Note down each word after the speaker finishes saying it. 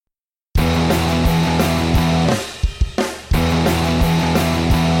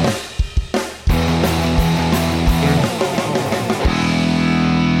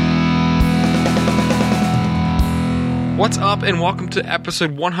What's up, and welcome to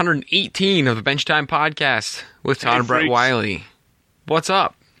episode 118 of the Bench Time Podcast with Todd and Brett Wiley. What's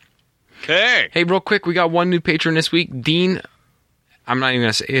up? Hey, real quick, we got one new patron this week, Dean. I'm not even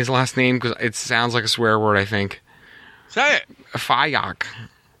going to say his last name because it sounds like a swear word, I think. Say it. Fayok.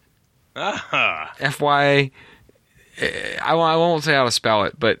 F-Y... I won't say how to spell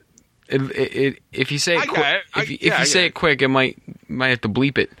it, but if you say it quick, if you say it quick, it might have to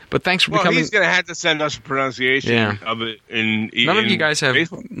bleep it. But thanks for becoming. He's going to have to send us a pronunciation of it. None of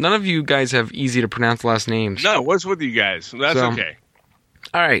you guys have easy to pronounce last names. No, what's with you guys? That's okay.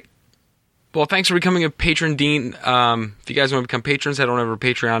 All right. Well, thanks for becoming a patron, Dean. If you guys want to become patrons, head on over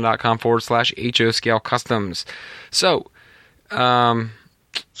to patreon.com/HO Scale Customs. So,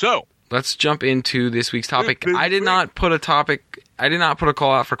 let's jump into this week's topic. I did not put a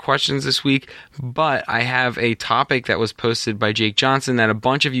call out for questions this week, but I have a topic that was posted by Jake Johnson that a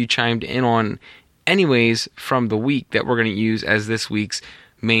bunch of you chimed in on anyways from the week that we're going to use as this week's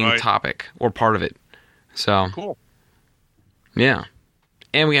main topic or part of it. So, cool. Yeah.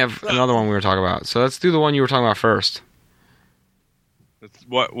 And we have another one we were talking about. So let's do the one you were talking about first.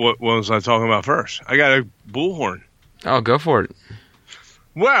 What was I talking about first? I got a bullhorn. Oh, go for it.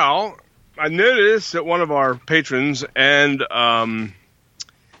 Well, I noticed that one of our patrons and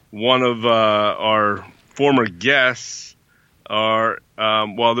one of our former guests one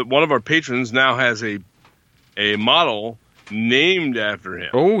of our patrons now has a model named after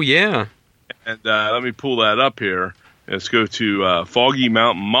him. Oh, yeah. And let me pull that up here. Let's go to Foggy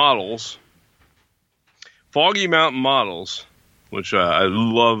Mountain Models. Foggy Mountain Models, which I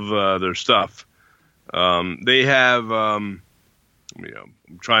love their stuff. They have... I'm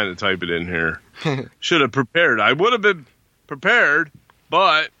trying to type it in here. Should have prepared. I would have been prepared,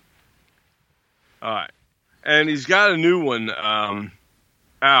 but all right. And he's got a new one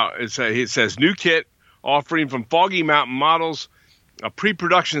out. It says new kit offering from Foggy Mountain Models, a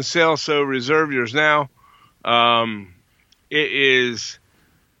pre-production sale, so reserve yours now. It is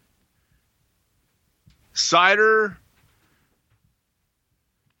cider.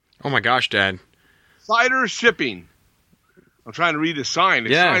 Oh my gosh, Dad! Cider shipping. I'm trying to read the sign.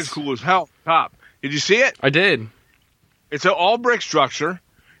 The sign's cool as hell. Top. Did you see it? I did. It's an all brick structure.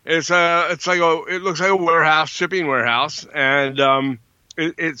 It looks like a warehouse, shipping warehouse, and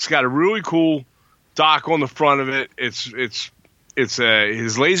it's got a really cool dock on the front of it. It's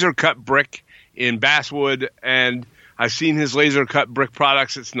his laser cut brick in basswood, and I've seen his laser cut brick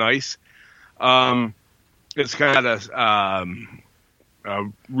products. It's nice. It's got a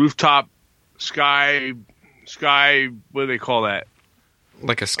rooftop sky. What do they call that?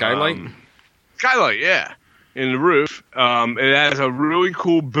 Like a skylight? Skylight, yeah. In the roof. It has a really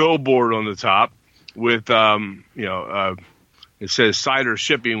cool billboard on the top with, it says cider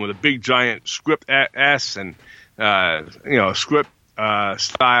shipping with a big giant script S and, script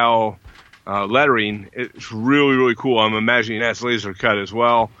style lettering. It's really, really cool. I'm imagining that's laser cut as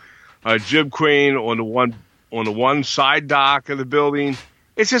well. Jib crane on the one side dock of the building.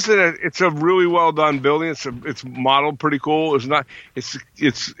 It's just it's a really well done building. It's modeled pretty cool. It's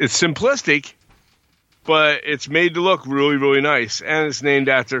simplistic, but it's made to look really, really nice, and it's named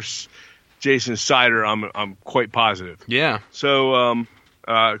after Jason Cider. I'm quite positive. Yeah. So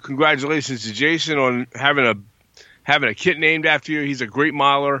congratulations to Jason on having a kit named after you. He's a great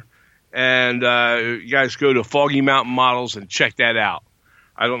modeler, and you guys go to Foggy Mountain Models and check that out.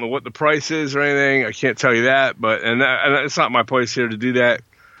 I don't know what the price is or anything. I can't tell you that, but and it's not my place here to do that.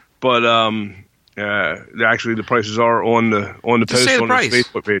 But actually, the prices are on the post on the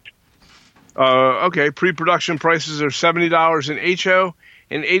Facebook page. Okay, pre-production prices are $70 in HO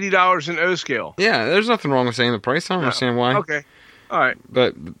and $80 in O scale. Yeah, there's nothing wrong with saying the price. I don't understand why. Okay, all right.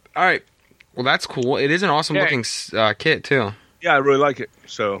 But all right, well that's cool. It is an awesome looking kit too. Yeah, I really like it.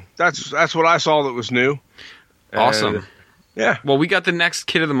 So that's what I saw that was new. Awesome. Yeah. Well, we got the next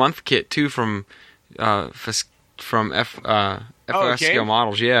Kit of the Month kit too from FOS Scale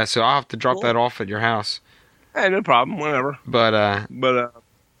Models. Yeah, so I'll have to drop that off at your house. Hey, no problem. Whatever. But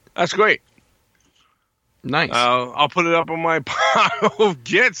that's great. Nice. I'll put it up on my pile of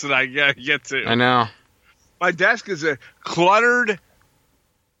kits that I get to. I know. My desk is a cluttered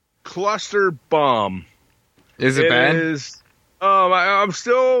cluster bomb. Is it bad? It is. I'm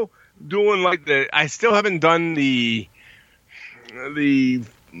still doing I still haven't done the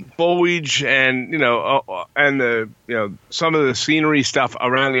foliage and some of the scenery stuff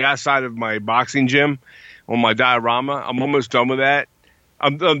around the outside of my boxing gym on my diorama. I'm almost done with that.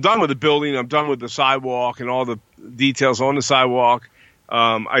 I'm done with the building. I'm done with the sidewalk and all the details on the sidewalk.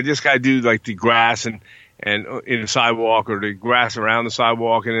 I just got to do like the grass and in the sidewalk or the grass around the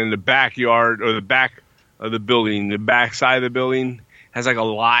sidewalk and in the backyard or the back of the building. The back side of the building has like a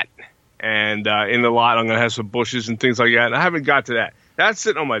lot, and in the lot I'm going to have some bushes and things like that. And I haven't got to that. That's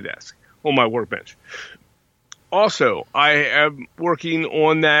sitting on my desk, on my workbench. Also, I am working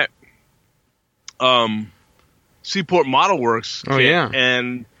on that Seaport Model Works kit,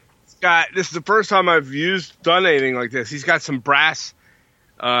 and this is the first time I've done anything like this. He's got some brass.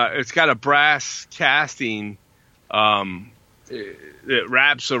 It's got a brass casting that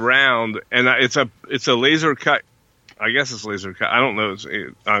wraps around, and it's a laser cut. I guess it's laser cut. I don't know.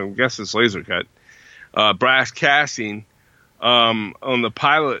 I guess it's laser cut. Brass casting on the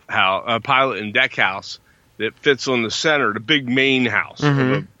pilot and deck house that fits on the center, the big main house of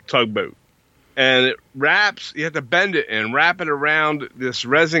a tugboat. And it wraps, you have to bend it and wrap it around this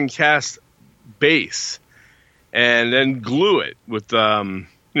resin cast base and then glue it with, your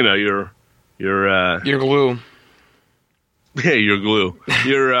glue. Yeah, your glue.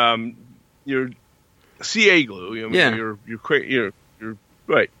 your CA glue. You're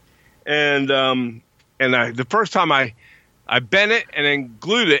right. And the first time I bent it and then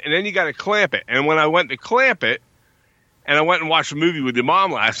glued it, and then you got to clamp it. And when I went to clamp it, and I went and watched a movie with your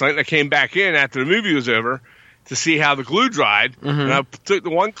mom last night, and I came back in after the movie was over to see how the glue dried, and I took the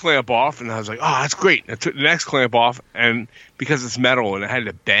one clamp off, and I was like, oh, that's great. And I took the next clamp off, and because it's metal and it had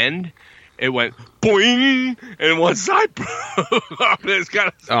to bend, it went boing, and one side broke. It's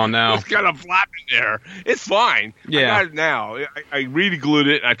got a flap in there. It's fine. Yeah. I got it now. I re-glued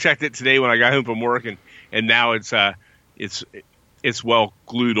it. I checked it today when I got home from work, and now it's well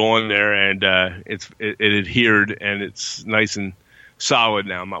glued on there, and it adhered, and it's nice and solid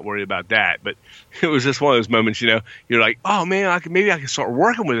now. I'm not worried about that. But it was just one of those moments, you're like, oh man, maybe I can start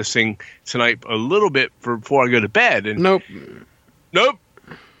working with this thing tonight a little bit before I go to bed. And nope.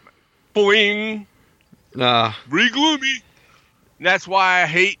 Boing. Re-glue me. And that's why I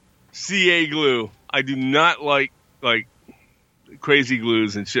hate CA glue. I do not like crazy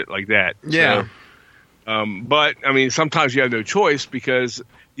glues and shit like that. Yeah. So, but I mean, sometimes you have no choice because,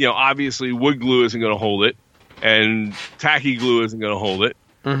 obviously wood glue isn't going to hold it and tacky glue isn't going to hold it.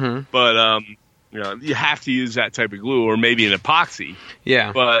 Mm-hmm. But, you have to use that type of glue or maybe an epoxy.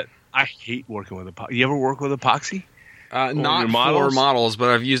 Yeah. But I hate working with epoxy. You ever work with epoxy? Not for models, but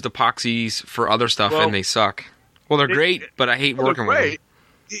I've used epoxies for other stuff and they suck. Well, they're great, but I hate working with them.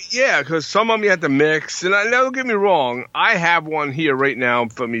 Yeah, because some of them you have to mix. And don't get me wrong, I have one here right now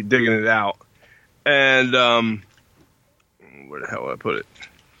for me digging it out. And where the hell did I put it?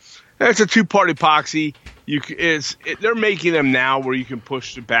 It's a 2-part epoxy. They're making them now where you can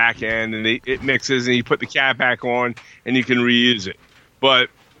push the back end and it mixes and you put the cap back on and you can reuse it. But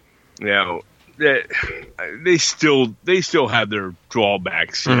they still have their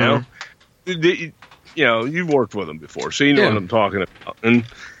drawbacks. You've worked with them before, so you know what I'm talking about. And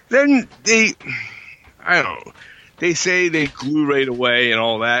then I don't know. They say they glue right away and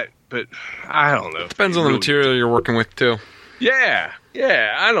all that. But I don't know. Depends on the material you're working with, too. Yeah.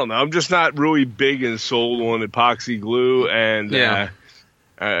 I don't know. I'm just not really big and sold on epoxy glue, and and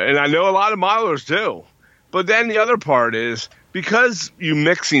I know a lot of modelers do. But then the other part is because you're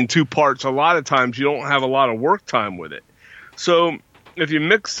mixing 2 parts, a lot of times you don't have a lot of work time with it. So if you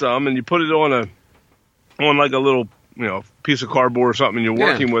mix some and you put it on like a little piece of cardboard or something, and you're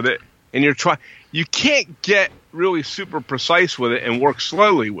working with it, and you can't get really super precise with it and work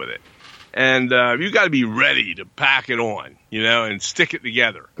slowly with it. And you got to be ready to pack it on, and stick it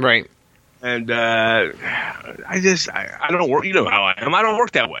together. Right. And I don't work. You know how I am. I don't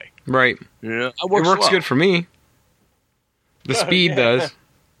work that way. Right. I work it works slow. good for me. The speed does.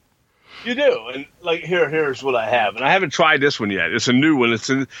 You do. And here's what I have. And I haven't tried this one yet. It's a new one. It's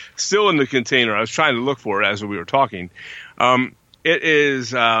still in the container. I was trying to look for it as we were talking. It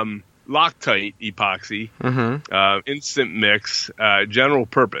is Loctite epoxy, instant mix, general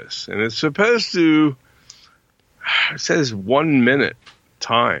purpose. And it's supposed to, it says 1 minute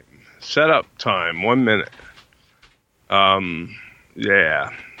time. Setup time, 1 minute.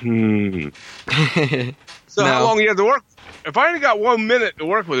 Yeah. So how long do you have to work? If I only got 1 minute to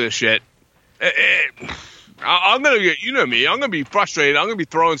work with this shit, I'm going to get, me, I'm going to be frustrated. I'm going to be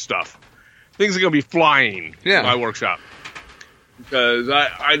throwing stuff. Things are going to be flying in my workshop. Because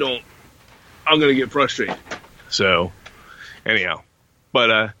I'm going to get frustrated. So, anyhow.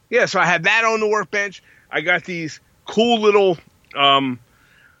 But, so I had that on the workbench. I got these cool little,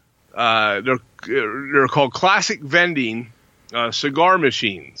 they're called Classic Vending cigar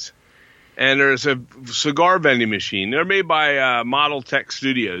machines. And there's a cigar vending machine. They're made by Model Tech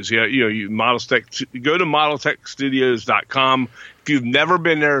Studios. Go to modeltechstudios.com. If you've never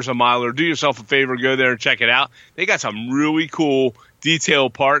been there as a modeler, do yourself a favor, go there and check it out. They got some really cool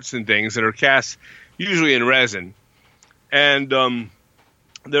detailed parts and things that are cast, usually in resin, and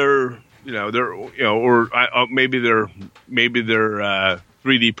they're maybe they're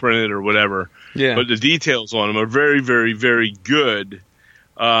 3D printed or whatever. Yeah. But the details on them are very, very, very good.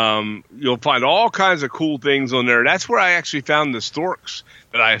 You'll find all kinds of cool things on there. That's where I actually found the storks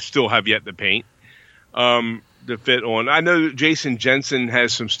that I still have yet to paint. To fit on. I know that Jason Jensen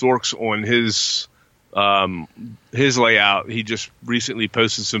has some storks on his layout. He just recently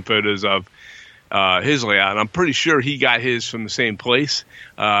posted some photos of his layout, and I'm pretty sure he got his from the same place.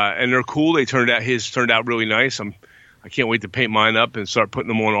 And they're cool. His turned out really nice. I can't wait to paint mine up and start putting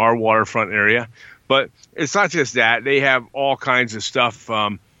them on our waterfront area. But it's not just that. They have all kinds of stuff,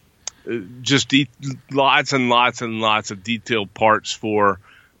 just lots and lots and lots of detailed parts for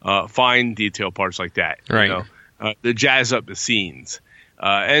fine detail parts like that. Right. To jazz up the scenes.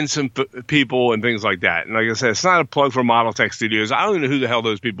 And some people and things like that. And like I said, it's not a plug for Model Tech Studios. I don't even know who the hell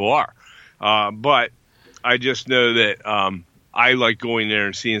those people are. But I just know that I like going there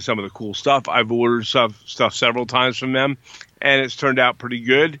and seeing some of the cool stuff. I've ordered stuff several times from them, and it's turned out pretty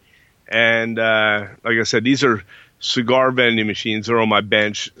good. And like I said, these are cigar vending machines. They're on my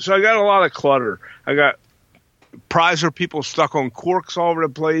bench. So I got a lot of clutter. I got Prizer people stuck on corks all over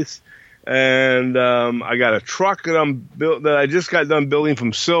the place. And I got a truck that I just got done building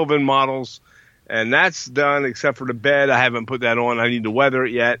from Sylvan Models. And that's done except for the bed. I haven't put that on. I need to weather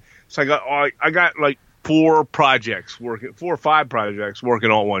it yet. So I got like 4 or 5 projects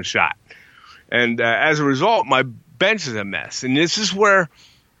working all at one shot. And as a result, my bench is a mess. And this is where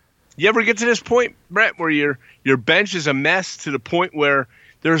you ever get to this point, Brett, where your bench is a mess to the point where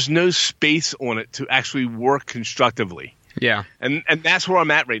there's no space on it to actually work constructively. Yeah. And that's where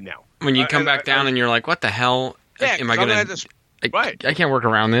I'm at right now. When you come back down and you're like, what the hell am I going to... Right. I can't work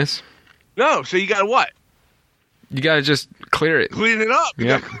around this. No, so you got to what? You got to just clear it. Clean it up. You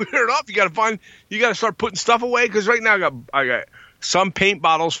got to clear it up. You got to start putting stuff away, because right now I got some paint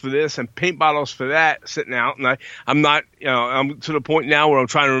bottles for this and paint bottles for that sitting out, and I'm not, I'm to the point now where I'm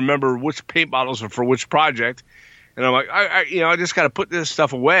trying to remember which paint bottles are for which project, and I'm like, I just got to put this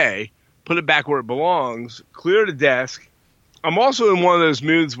stuff away, put it back where it belongs, clear the desk. I'm also in one of those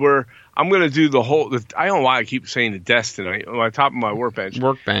moods where I'm going to do I don't know why I keep saying the desk tonight, on my top of my workbench.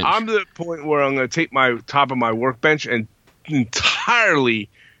 I'm to the point where I'm going to take my top of my workbench and entirely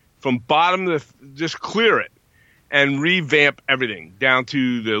from bottom to just clear it and revamp everything down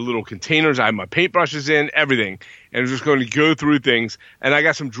to the little containers. I have my paintbrushes in, everything. And I'm just going to go through things. And I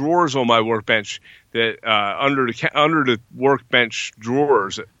got some drawers on my workbench that under the workbench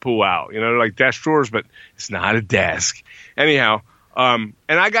drawers that pull out, like desk drawers, but it's not a desk. Anyhow, and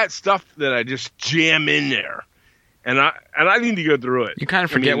I got stuff that I just jam in there, and I need to go through it. You kind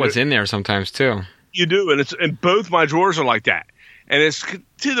of forget what's in there sometimes too. You do, and both my drawers are like that. And it's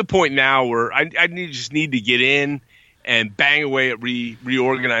to the point now where I just need to get in and bang away at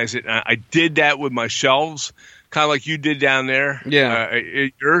reorganize it. And I did that with my shelves, kind of like you did down there. Yeah,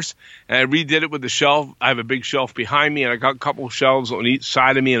 at yours. And I redid it with the shelf. I have a big shelf behind me, and I got a couple of shelves on each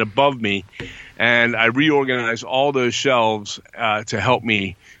side of me and above me. And I reorganized all those shelves to help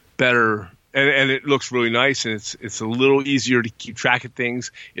me better. And it looks really nice, and it's a little easier to keep track of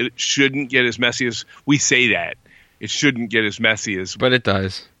things. It shouldn't get as messy as we say that. It shouldn't get as messy as, but it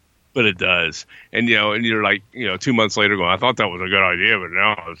does. But it does, and you're like 2 months later going, I thought that was a good idea, but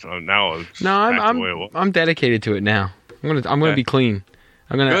now it's I'm dedicated to it now. I'm gonna be clean.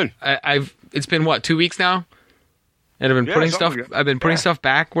 I've it's been 2 weeks now, and I've been putting stuff. I've been putting stuff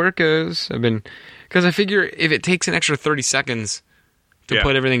back where it goes. Because I figure if it takes an extra 30 seconds to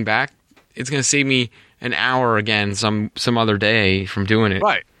put everything back, it's gonna save me an hour again some other day from doing it.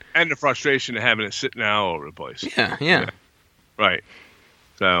 Right. And the frustration of having it sitting all over the place. Yeah. Right.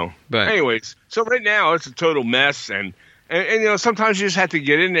 So, but anyways, so right now it's a total mess, and sometimes you just have to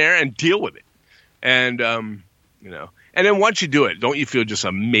get in there and deal with it, and and then once you do it, don't you feel just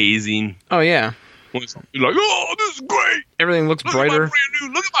amazing? Oh yeah. You're like, oh, this is great. Everything looks brighter.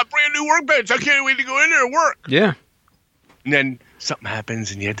 Look at my brand new workbench. I can't wait to go in there and work. Yeah. And then something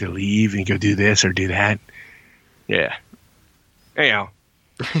happens, and you have to leave and go do this or do that. Yeah. Anyhow.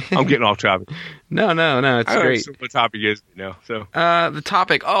 I'm getting off topic. No, it's great. What the topic is now? So the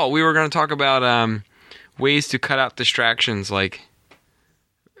topic. Oh, we were going to talk about ways to cut out distractions,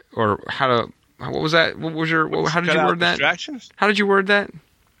 or how to. What was that? What was your? How did you word that? Distractions? How did you word that?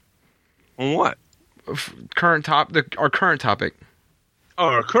 On what? Our current topic. Oh,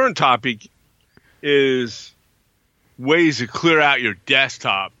 our current topic is ways to clear out your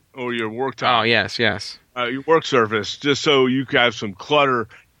desktop or your worktop. Oh, yes. Your work surface, just so you can have some clutter,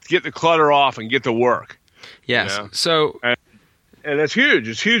 get the clutter off and get to work. Yes. So And that's huge.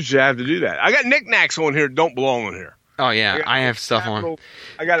 It's huge to have to do that. I got knickknacks on here that don't belong on here. Oh, yeah. I have stuff on.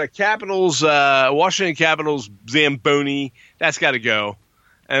 I got a Capitals, Washington Capitals Zamboni. That's got to go.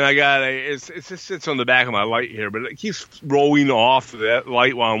 And I got it just sits on the back of my light here, but it keeps rolling off that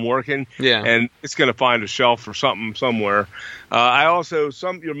light while I'm working. Yeah. And it's going to find a shelf or something somewhere. I also,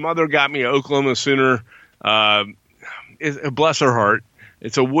 your mother got me an Oklahoma Sooner. Bless her heart.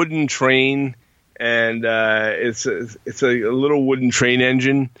 It's a wooden train, and it's a little wooden train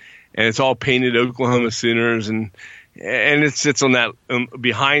engine, and it's all painted Oklahoma Sooners, and it sits on that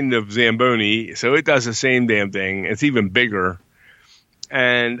behind the Zamboni, so it does the same damn thing. It's even bigger.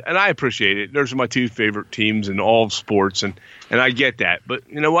 And I appreciate it. Those are my two favorite teams in all of sports, and I get that. But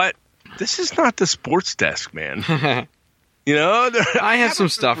you know what? This is not the sports desk, man. You know, I have some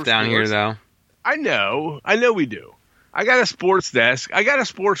stuff down here, though. I know we do. I got a sports desk. I got a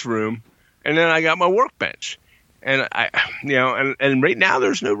sports room, and then I got my workbench. And and right now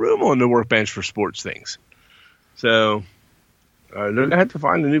there's no room on the workbench for sports things. So I have to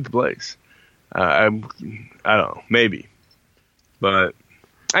find a new place. I don't know, maybe. But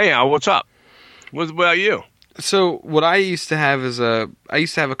anyhow, what's up? What about you? So what I used to have is a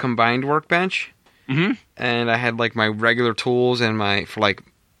combined workbench, and I had like my regular tools and for like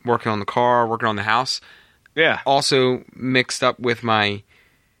working on the car, working on the house. Yeah. Also mixed up with my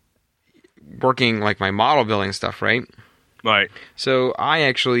working like my model building stuff, right? Right. So I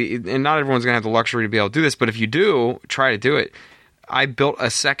actually, and not everyone's gonna have the luxury to be able to do this, but if you do, try to do it. I built a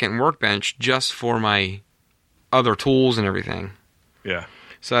second workbench just for my other tools and everything. Yeah.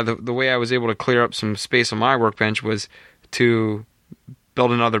 So the way I was able to clear up some space on my workbench was to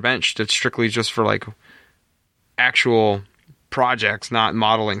build another bench that's strictly just for like actual projects, not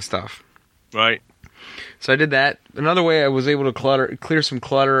modeling stuff. Right. So I did that. Another way I was able to clear some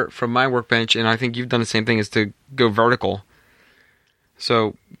clutter from my workbench, and I think you've done the same thing, is to go vertical.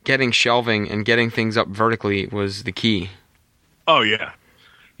 So getting shelving and getting things up vertically was the key. Oh, yeah.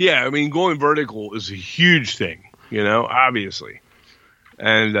 Yeah, I mean, going vertical is a huge thing, obviously.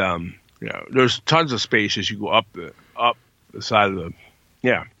 And, there's tons of space as you go up the side of the,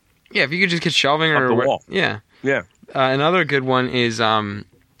 yeah. Yeah, if you could just get shelving up or the wall. Yeah. Yeah. Another good one is, and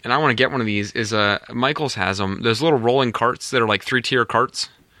I want to get one of these, is Michaels has them. Those little rolling carts that are like 3-tier carts.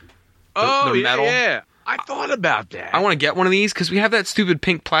 They're yeah, metal. Yeah. I thought about that. I want to get one of these because we have that stupid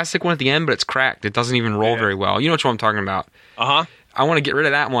pink plastic one at the end, but it's cracked. It doesn't even roll very well. You know what I'm talking about. Uh-huh. I want to get rid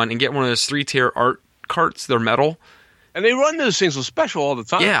of that one and get one of those 3-tier art carts. They're metal. And they run those things with special all the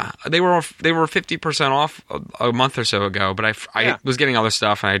time. Yeah, they were 50% off a month or so ago, but I was getting other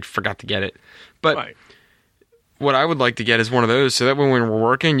stuff and I forgot to get it. But what I would like to get is one of those, so that when we're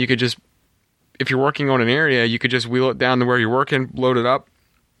working, you could just, if you're working on an area, you could just wheel it down to where you're working, load it up,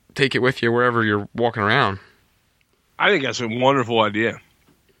 take it with you wherever you're walking around. I think that's a wonderful idea.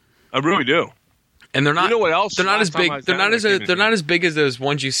 I really do. And they're not. You know what else? They're not as big. They're not as big as those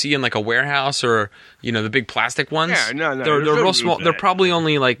ones you see in like a warehouse or the big plastic ones. Yeah, no. They're real small. They're probably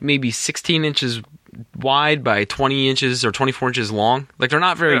only like maybe 16 inches wide by 20 inches or 24 inches long. Like they're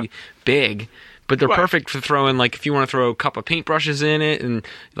not very big, but they're perfect for throwing. Like if you want to throw a couple of paintbrushes in it, and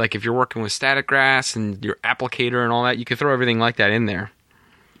like if you're working with static grass and your applicator and all that, you could throw everything like that in there.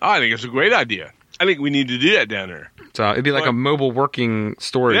 Oh, I think it's a great idea. I think we need to do that down there. So it'd be like a mobile working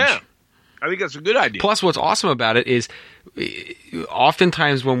storage. Yeah. I think that's a good idea. Plus, what's awesome about it is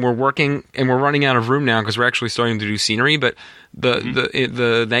oftentimes when we're working and we're running out of room now because we're actually starting to do scenery, but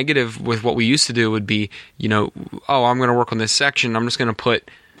the negative with what we used to do would be, I'm going to work on this section. I'm just going to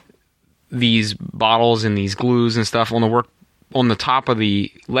put these bottles and these glues and stuff on the top of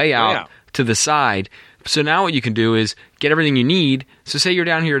the layout to the side. So now what you can do is get everything you need. So say you're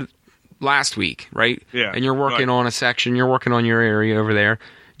down here last week, right? Yeah. And you're working on a section, you're working on your area over there.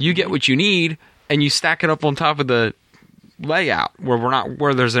 You get what you need, and you stack it up on top of the layout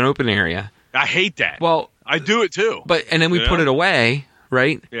where there's an open area. I hate that. Well, I do it too. And then we put it away,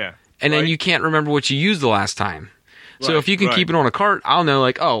 right? Yeah. And then you can't remember what you used the last time. So if you can keep it on a cart, I'll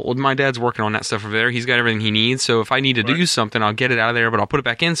know my dad's working on that stuff over there. He's got everything he needs. So if I need to do something, I'll get it out of there, but I'll put it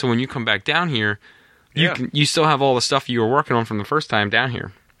back in. So when you come back down here, you still have all the stuff you were working on from the first time down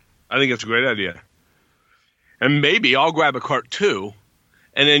here. I think it's a great idea. And maybe I'll grab a cart too.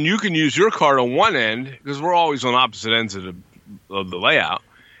 And then you can use your cart on one end, because we're always on opposite ends of the layout.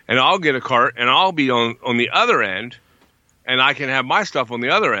 And I'll get a cart, and I'll be on the other end, and I can have my stuff on the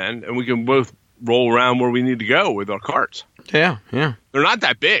other end, and we can both roll around where we need to go with our carts. Yeah. They're not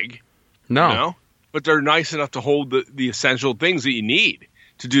that big. No. But they're nice enough to hold the essential things that you need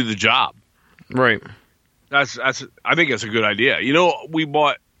to do the job. Right. I think that's a good idea. We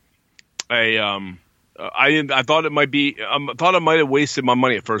bought a I thought it might be. I thought I might have wasted my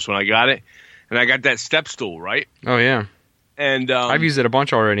money at first when I got it, and I got that step stool, right? Oh yeah. And I've used it a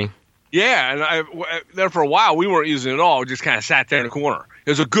bunch already. Yeah, and there for a while we weren't using it at all. We just kind of sat there in the corner. It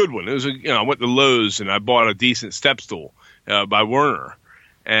was a good one. It was I went to Lowe's and I bought a decent step stool by Werner,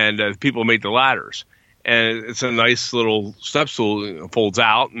 and people make the ladders. And it's a nice little step stool. It folds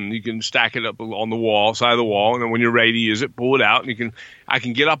out, and you can stack it up on the wall, side of the wall. And then when you're ready to use it, pull it out, and I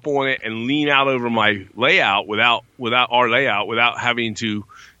can get up on it and lean out over my layout without our layout, without having to,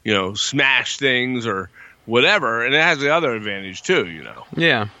 smash things or whatever. And it has the other advantage too,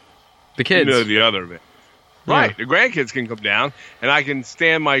 Yeah, the kids. The other advantage. Yeah. Right, the grandkids can come down, and I can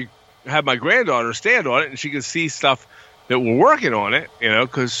have my granddaughter stand on it, and she can see stuff that we're working on it,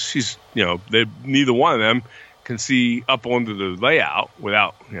 because she's, neither one of them can see up onto the layout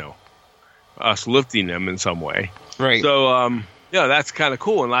without, us lifting them in some way. Right. So, that's kind of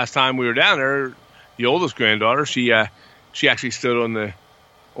cool. And last time we were down there, the oldest granddaughter, she actually stood on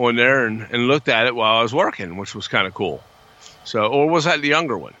there and looked at it while I was working, which was kind of cool. So, or was that the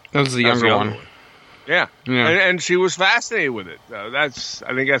younger one? That was the younger one. Yeah. Yeah. And she was fascinated with it. I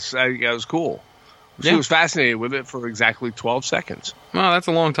think that was cool. She was fascinated with it for exactly 12 seconds. Well, that's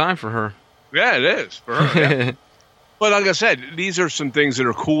a long time for her. Yeah, it is for her. Yeah. But like I said, these are some things that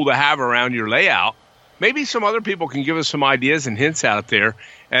are cool to have around your layout. Maybe some other people can give us some ideas and hints out there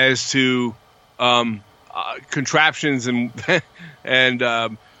as to contraptions and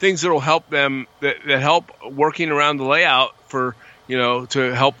and things that will help them that help working around the layout for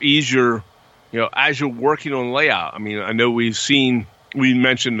to help ease your as you're working on the layout. I mean, I know we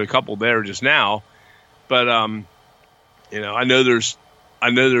mentioned a couple there just now. But I know there's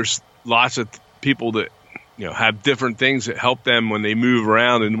lots of people that have different things that help them when they move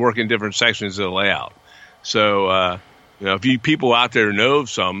around and work in different sections of the layout. So if you people out there know of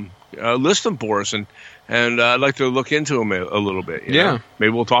some, list them for us, and I'd like to look into them a little bit. Maybe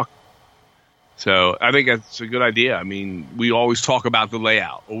we'll talk. So I think that's a good idea. I mean, we always talk about the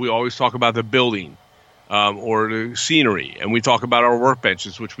layout, or we always talk about the building. Or the scenery, and we talk about our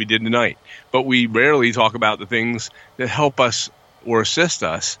workbenches, which we did tonight. But we rarely talk about the things that help us or assist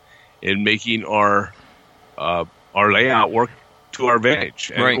us in making our layout work to our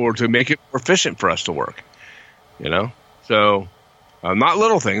advantage, or to make it more efficient for us to work. So not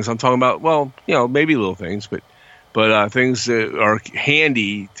little things. I'm talking about maybe little things, but things that are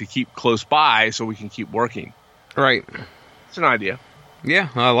handy to keep close by so we can keep working. Right. It's an idea. Yeah,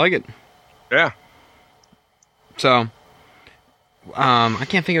 I like it. Yeah. So, I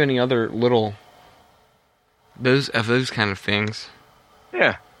can't think of any other those kind of things.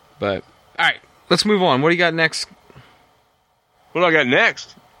 Yeah. But, alright, let's move on. What do you got next? What do I got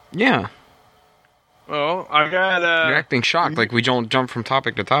next? Yeah. Well, I got... You're acting shocked, like we don't jump from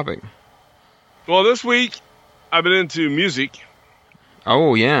topic to topic. Well, this week, I've been into music.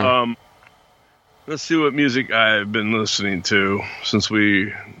 Oh, yeah. Let's see what music I've been listening to since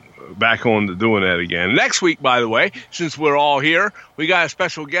we... back on to doing that again. Next week, by the way, since we're all here, we got a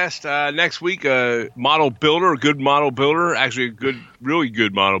special guest next week, a model builder, a good model builder, actually really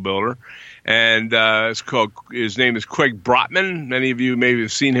good model builder. And his name is Craig Brotman. Many of you maybe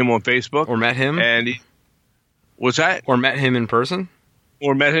have seen him on Facebook. Or met him. What's that? Or met him in person.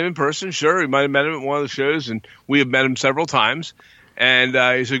 Sure. We might have met him at one of the shows, and we have met him several times. And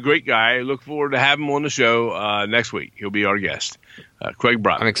he's a great guy. I look forward to having him on the show next week. He'll be our guest. Craig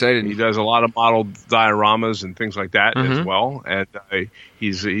Brotman. I'm excited. He does a lot of model dioramas and things like that as well. And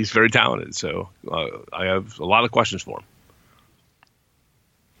he's very talented. So I have a lot of questions for him.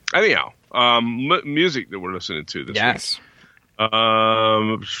 Anyhow, music that we're listening to this week.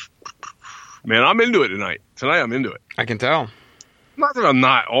 Man, I'm into it tonight. Tonight I'm into it. I can tell. Not that I'm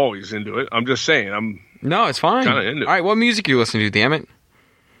not always into it. I'm just saying No, it's fine. Kind of into it. All right, what music are you listening to, damn it?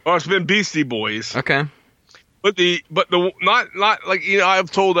 Oh, it's been Beastie Boys. Okay. But the not like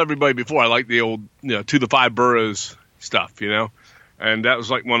I've told everybody before I like the old To the Five Boroughs stuff, and that was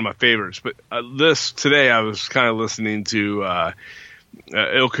like one of my favorites. But today I was kind of listening to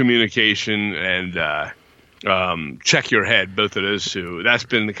Ill Communication and Check Your Head, both of those two. That's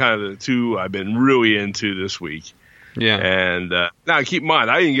been kind of the two I've been really into this week. Yeah. And now keep in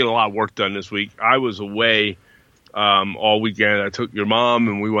mind, I didn't get a lot of work done this week. I was away all weekend. I took your mom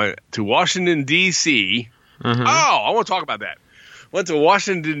and we went to Washington, D.C. Mm-hmm. Oh, I want to talk about that. Went to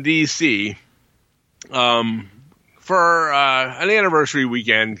Washington, D.C. For an anniversary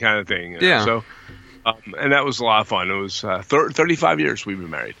weekend kind of thing. Yeah. So, and that was a lot of fun. It was 35 years we've been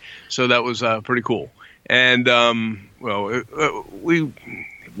married. So that was pretty cool. And,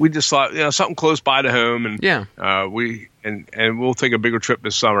 we just thought, something close by to home. And yeah. And we'll take a bigger trip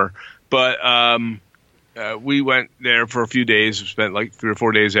this summer. But we went there for a few days. Spent like 3 or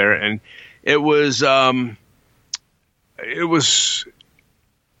 4 days there, and it was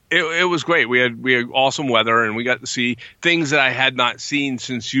great. We had awesome weather, and we got to see things that I had not seen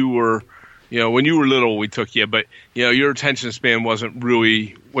since you were, when you were little. We took you, but your attention span wasn't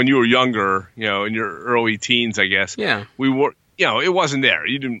really when you were younger. In your early teens, I guess. Yeah, we were. It wasn't there.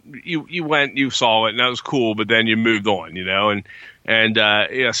 You didn't. You went. You saw it, and that was cool. But then you moved on.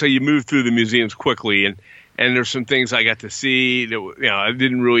 So you moved through the museums quickly, and there's some things I got to see that I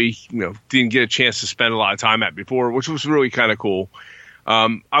didn't really didn't get a chance to spend a lot of time at before, which was really kind of cool.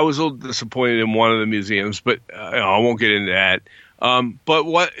 I was a little disappointed in one of the museums, but I won't get into that. But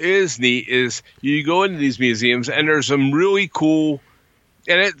what is neat is you go into these museums, and there's some really cool.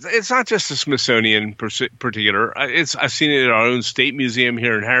 And it's not just the Smithsonian particular. I've seen it at our own state museum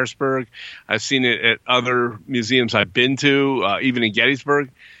here in Harrisburg. I've seen it at other museums I've been to, even in Gettysburg,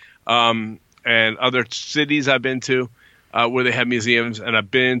 and other cities I've been to where they have museums, and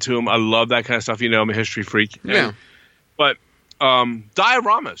I've been to them. I love that kind of stuff. I'm a history freak. Yeah. But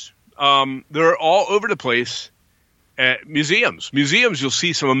dioramas, they're all over the place at museums. Museums, you'll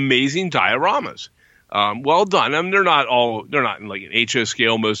see some amazing dioramas. Well done. they're not in like an HO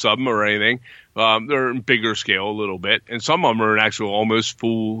scale, most of them, or anything. They're in bigger scale a little bit, and some of them are in actual almost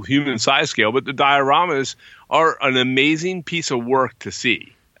full human size scale. But the dioramas are an amazing piece of work to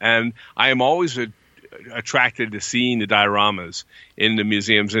see, and I am always attracted to seeing the dioramas in the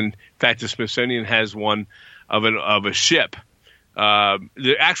museums. In fact, the Smithsonian has one of a ship.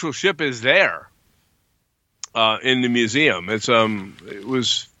 The actual ship is there. In the museum. It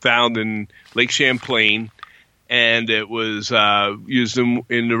was found in Lake Champlain, and it was used in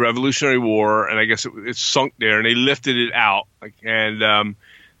the Revolutionary War, and I guess it sunk there, and they lifted it out, and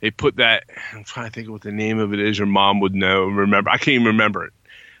they put that. I'm trying to think of what the name of it is. Your mom would remember. I can't even remember it.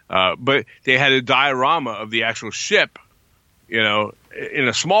 But they had a diorama of the actual ship, in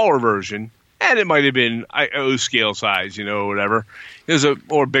a smaller version, and it might have been O scale size, or whatever. It was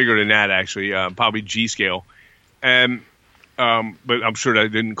or bigger than that, actually, probably G scale. And but I'm sure they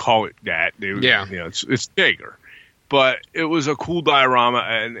didn't call it that. It's bigger, but it was a cool diorama,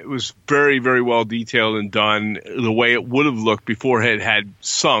 and it was very, very well detailed and done the way it would have looked before it had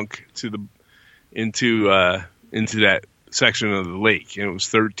sunk into that section of the lake. And it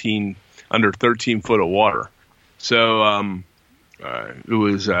was under 13 foot of water, so it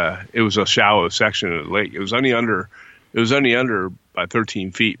was a shallow section of the lake. It was only under by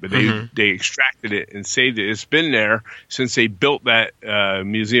 13 feet, but they extracted it and saved it. It's been there since they built that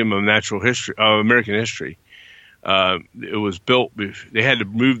Museum of Natural History, American History. It was built. They had to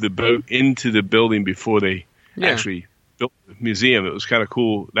move the boat into the building before they actually built the museum. It was kind of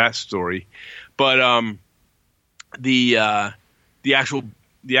cool, that story. But the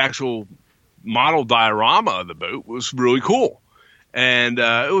actual model diorama of the boat was really cool, and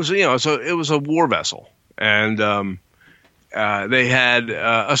it was a war vessel, and they had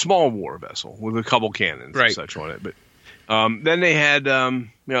a small war vessel with a couple cannons and such on it. But then they had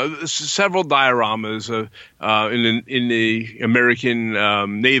several dioramas in the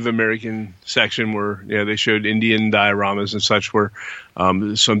American Native American section where they showed Indian dioramas and such, where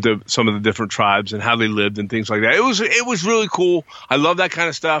some of the different tribes and how they lived and things like that. It was really cool. I love that kind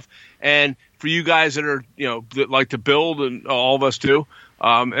of stuff. And for you guys that are that like to build, and all of us do.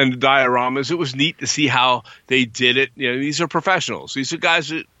 And the dioramas, it was neat to see how they did it. These are professionals. These are guys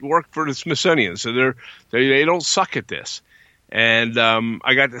that work for the Smithsonian, so they don't suck at this. And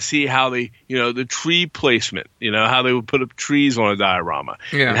I got to see how they, the tree placement, how they would put up trees on a diorama,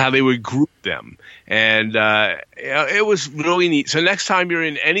 and how they would group them. And it was really neat. So next time you're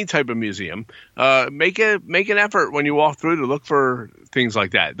in any type of museum, make an effort when you walk through to look for things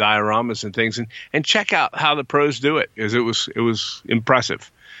like that, dioramas and things, and check out how the pros do it, because it was impressive.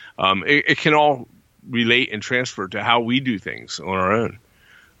 It can all relate and transfer to how we do things on our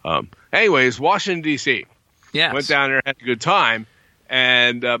own. Anyways, Washington, D.C. Yes. Went down there, had a good time,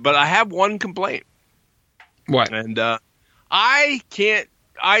 and but I have one complaint. What? And I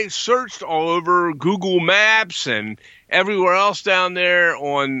searched all over Google Maps and everywhere else down there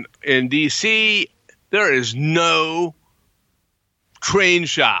in D.C. There is no train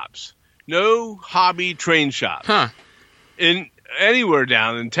shops, no hobby train shops in anywhere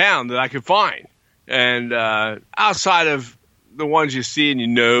down in town that I could find. And outside of the ones you see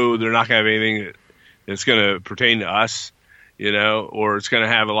and they're not going to have anything that's going to pertain to us, or it's going to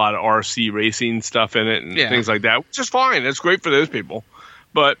have a lot of RC racing stuff in it and things like that, which is fine. That's great for those people.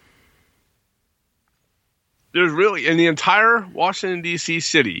 But there's really, in the entire Washington, D.C.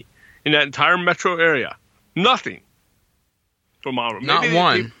 city, in that entire metro area, nothing. Not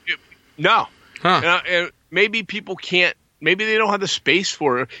one. No. Huh. And maybe people can't. Maybe they don't have the space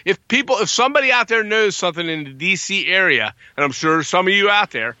for it. If somebody out there knows something in the D.C. area, and I'm sure some of you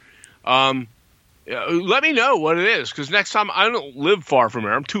out there, let me know what it is. Because next time, I don't live far from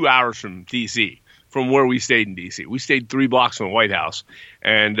here. I'm 2 hours from D.C., from where we stayed in D.C. We stayed 3 blocks from the White House.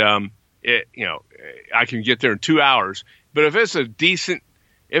 And, I can get there in 2 hours. But if there's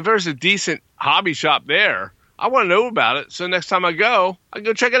a decent hobby shop there, I want to know about it. So next time I go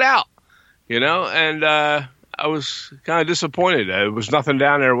check it out, and, I was kind of disappointed. There was nothing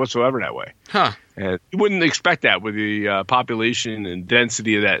down there whatsoever that way. Huh. And you wouldn't expect that with the population and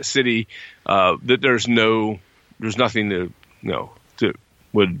density of that city, that there's nothing to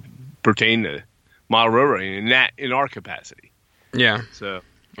would pertain to model railroading in our capacity. Yeah. So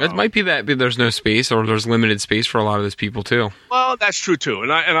it might be that there's no space, or there's limited space for a lot of those people too. Well, that's true too.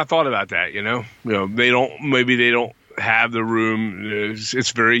 And I thought about that, maybe they don't have the room.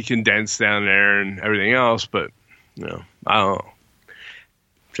 It's very condensed down there and everything else, but I don't know.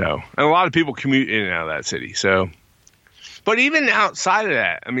 So, and a lot of people commute in and out of that city. So, but even outside of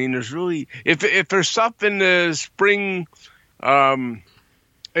that, I mean, there's really if there's stuff in the spring, in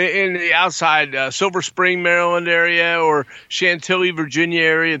the outside Silver Spring, Maryland area, or Chantilly, Virginia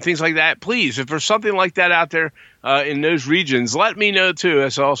area, and things like that, please, if there's something like that out there in those regions, let me know too.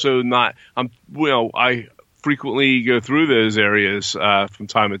 That's also not. I frequently go through those areas from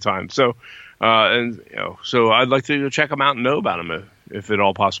time to time. So, so I'd like to go check them out and know about them if at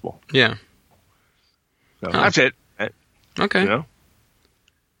all possible. Yeah. So that's it. Okay.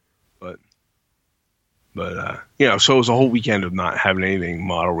 But so it was a whole weekend of not having anything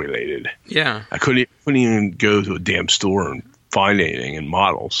model related. Yeah. I couldn't even go to a damn store and find anything in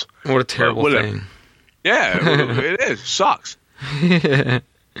models. What a terrible thing. Yeah, it is. It sucks.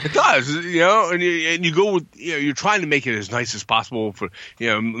 It does, and you go with, you're trying to make it as nice as possible for,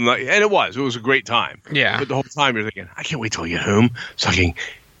 and it was a great time. Yeah. But the whole time you're thinking, I can't wait till I get home so I can,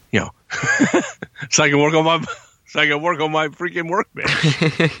 so I can work on my freaking workbench.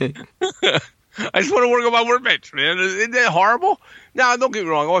 I just want to work on my workbench, man. Isn't that horrible? Now, don't get me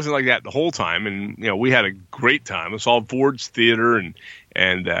wrong. I wasn't like that the whole time. And, we had a great time. I saw Ford's Theater, and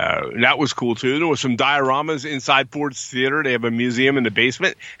that was cool, too. There was some dioramas inside Ford's Theater. They have a museum in the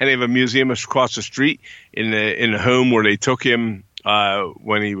basement, and they have a museum across the street in the home where they took him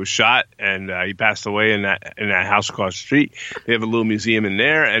when he was shot, and he passed away in that house across the street. They have a little museum in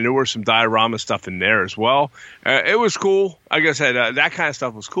there, and there were some diorama stuff in there as well. It was cool. Like I said, that kind of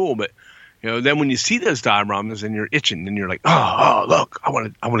stuff was cool, but then when you see those dioramas and you're itching, and you're like, oh, look, I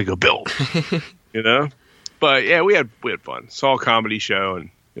want to go build, But yeah, we had fun. Saw a comedy show, and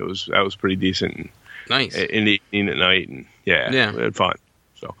that was pretty decent. And nice in the evening at night, and yeah, we had fun.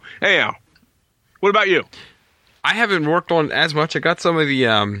 So anyhow, what about you? I haven't worked on as much. I got some of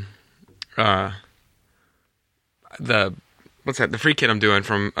the what's that? The free kit I'm doing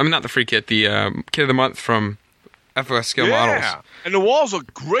from. I mean, not the free kit. The kit of the month from FOS Scale Models. Yeah, and the walls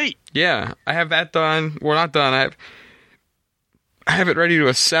look great. Yeah, I have that done. We're not done. I have it ready to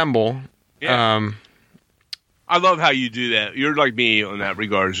assemble. Yeah. I love how you do that. You're like me on that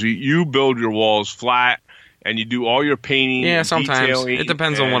regards. You build your walls flat, and you do all your painting. Yeah, sometimes it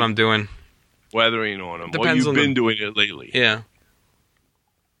depends on what I'm doing. Weathering on them. Well, you've been doing it lately. Yeah.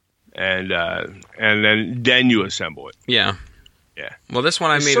 And then you assemble it. Yeah. Yeah. Well, this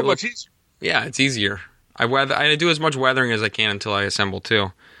one I made so much easier. Yeah, it's easier. I do as much weathering as I can until I assemble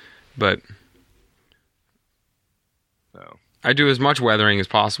too, but I do as much weathering as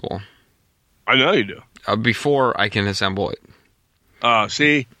possible. I know you do. Before I can assemble it.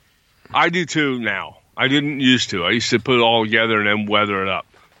 See, I do too now. I didn't used to. I used to put it all together and then weather it up.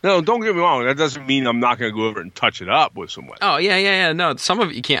 No, don't get me wrong. That doesn't mean I'm not going to go over and touch it up with some weather. Oh, yeah. No, some of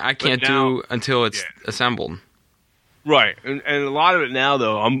it you can't. I can't do until it's assembled. Right, and a lot of it now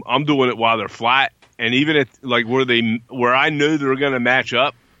though, I'm doing it while they're flat, and even at like where I know they're going to match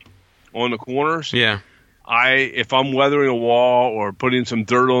up on the corners. Yeah. If I'm weathering a wall or putting some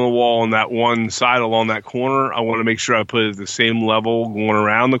dirt on the wall on that one side along that corner, I want to make sure I put it at the same level going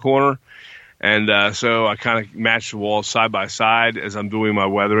around the corner. And so I kind of match the walls side by side as I'm doing my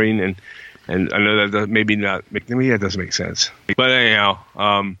weathering. And I know that maybe that doesn't make sense. But anyhow,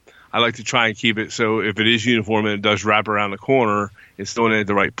 I like to try and keep it so if it is uniform and it does wrap around the corner, it's doing it at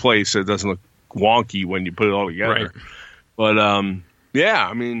the right place so it doesn't look wonky when you put it all together. Right. But yeah,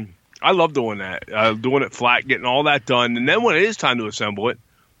 I mean, I love doing that. Doing it flat, getting all that done, and then when it is time to assemble it,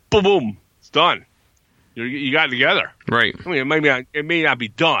 boom, boom, it's done. You got it together. Right. I mean, it may not be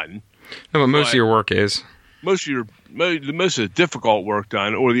done. No, but most of your work is. Most of the difficult work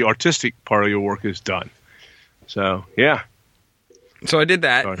done, or the artistic part of your work is done. So yeah. So I did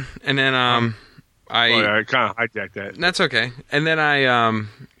that, and then I kind of hijacked that. That's okay. And then I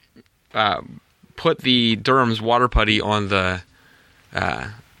put the Durham's water putty on the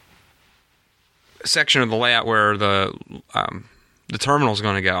section of the layout where the terminal's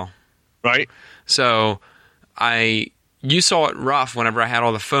going to go. Right. So you saw it rough whenever I had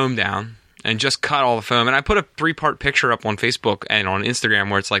all the foam down and just cut all the foam. And I put a 3-part picture up on Facebook and on Instagram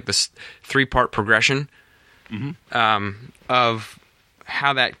where it's like this 3-part progression of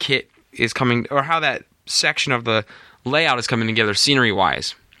how that kit is coming, or how that section of the layout is coming together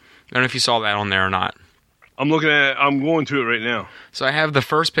scenery-wise. I don't know if you saw that on there or not. I'm going to it right now. So I have the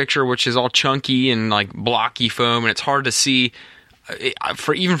first picture, which is all chunky and like blocky foam, and it's hard to see.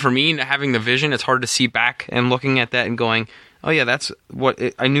 Even for me, having the vision, it's hard to see back and looking at that and going, "Oh yeah, that's what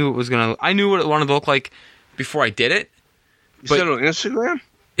I knew it was gonna." I knew what it wanted to look like before I did it. You said it on Instagram?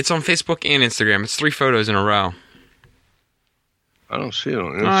 It's on Facebook and Instagram. It's 3 photos in a row. I don't see it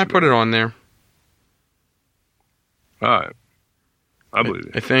on Instagram. No, I put it on there. All right, I believe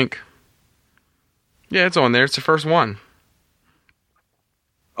it. I think. Yeah, it's on there. It's the first one.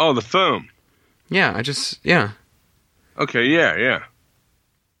 Oh, the foam. Yeah, yeah. Okay, yeah.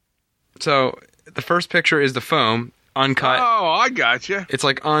 So the first picture is the foam, uncut. Oh, I got you. It's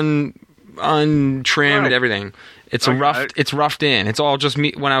like untrimmed, right. Everything. It's It's roughed in. It's all just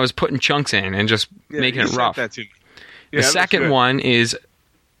me when I was putting chunks in and just making it rough. That to me. Yeah, the second one is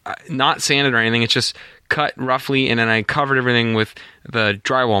not sanded or anything. It's just cut roughly, and then I covered everything with the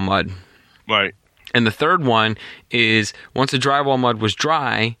drywall mud. Right. And the third one is once the drywall mud was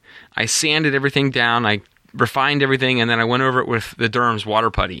dry, I sanded everything down, I refined everything, and then I went over it with the Durham's water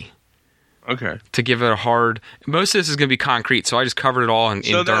putty. Okay. To give it a hard... Most of this is going to be concrete, so I just covered it all in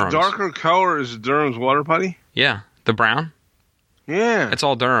Durham's. So that darker color is Durham's water putty? Yeah. The brown? Yeah. It's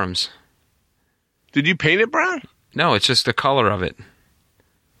all Durham's. Did you paint it brown? No, it's just the color of it.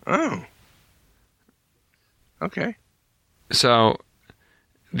 Oh. Okay. So...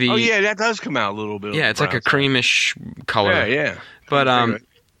 Oh yeah, that does come out a little bit. Yeah, it's like a creamish color. Yeah. But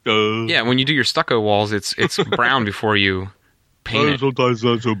yeah, when you do your stucco walls, it's brown before you paint it. Sometimes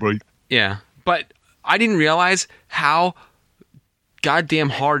not so bright. Yeah, but I didn't realize how goddamn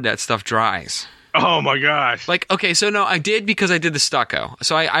hard that stuff dries. Oh my gosh! Like, okay, so no, I did because I did the stucco,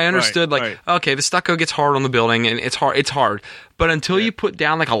 so I understood. Right. Okay, the stucco gets hard on the building, and it's hard. But until you put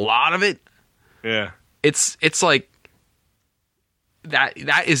down like a lot of it, it's like.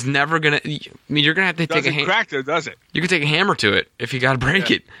 That is never gonna. I mean, you're gonna have to take a hammer. Crack though, does it? You can take a hammer to it if you got to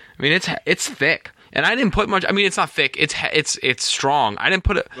break it. I mean, it's thick, and I didn't put much. I mean, it's not thick. It's strong. I didn't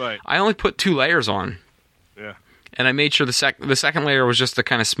put it. Right. I only put 2 layers on. Yeah. And I made sure the second layer was just to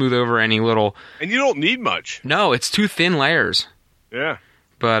kind of smooth over any little. And you don't need much. No, it's 2 thin layers. Yeah.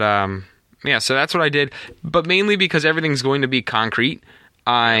 But yeah. So that's what I did. But mainly because everything's going to be concrete,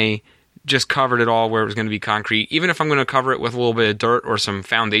 I just covered it all where it was going to be concrete. Even if I'm going to cover it with a little bit of dirt or some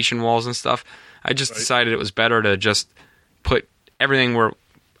foundation walls and stuff, I just decided it was better to just put everything where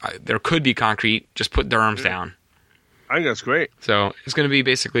there could be concrete, just put Durham's down. I think that's great. So it's going to be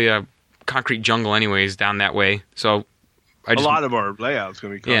basically a concrete jungle anyways down that way. So a lot of our layout's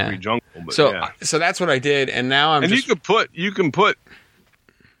going to be concrete jungle. But so that's what I did, and now I'm. And you can put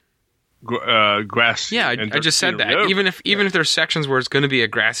grass. Yeah, I just said that. Even if there's sections where it's going to be a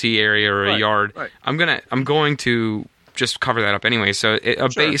grassy area or a yard, I'm going to just cover that up anyway. So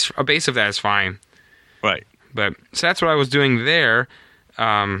a base of that is fine. Right. But so that's what I was doing there.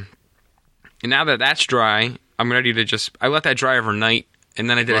 And now that that's dry, I'm ready to I let that dry overnight, and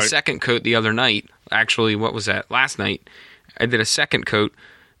then I did a second coat the other night. Actually, what was that? Last night, I did a second coat.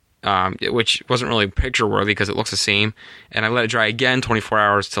 Which wasn't really picture worthy because it looks the same, and I let it dry again 24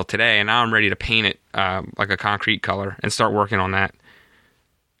 hours till today, and now I'm ready to paint it like a concrete color and start working on that.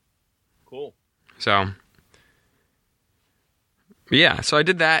 Cool. So yeah, so I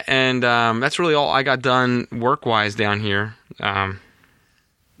did that, and that's really all I got done work wise down here. Well,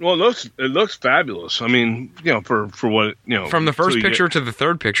 it looks fabulous. I mean, for what from the first picture to the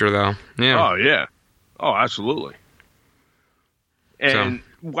third picture, though. Yeah. Oh yeah. Oh, absolutely. And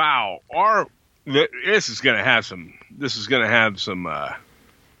wow, this is going to have some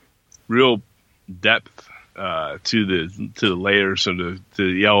real depth to the layers and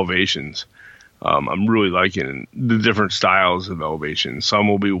to the elevations. I'm really liking the different styles of elevations. Some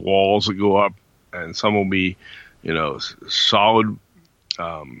will be walls that go up, and some will be solid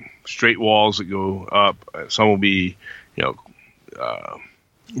straight walls that go up. Some will be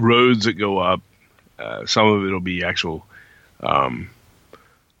roads that go up. Some of it will be actual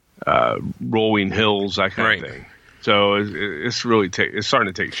rolling hills, that kind of thing. So it's really it's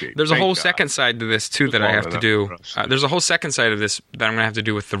starting to take shape. There's a whole second side to this too that I have to do. There's a whole second side of this that I'm going to have to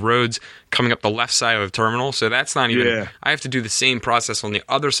do with the roads coming up the left side of the terminal. So that's not even. Yeah. I have to do the same process on the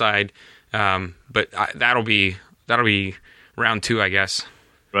other side, but that'll be round 2, I guess.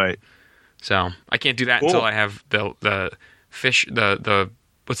 Right. So I can't do that until I have the fish the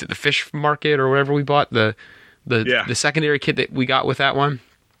what's it, the fish market or whatever we bought, the secondary kit that we got with that one.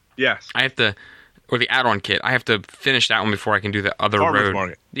 Yes. I have to. Or the add-on kit. I have to finish that one before I can do the other farmer's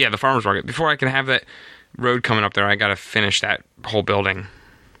market. Yeah, the farmer's market. Before I can have that road coming up there, I got to finish that whole building.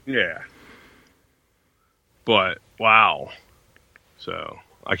 Yeah. But wow. So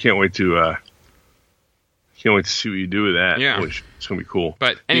I can't wait to see what you do with that. Yeah, it's gonna be cool.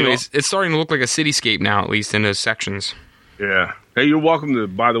 But anyways, it's starting to look like a cityscape now, at least in those sections. Yeah. Hey, you're welcome to.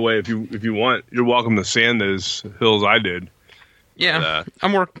 By the way, if you want, you're welcome to sand those hills I did. Yeah,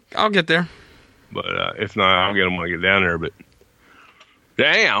 I'll get there. But if not, I'll get them when I get down there. But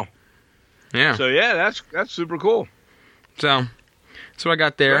damn, yeah. So yeah, that's super cool. So that's what I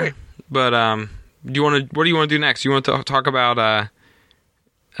got there. Great. But what do you want to do next? You want to talk about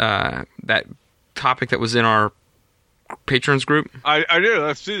that topic that was in our patrons group? I do.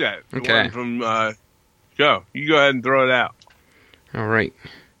 Let's do that. Okay. From Joe, you go ahead and throw it out. All right.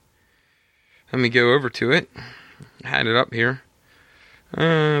 Let me go over to it. I had it up here. All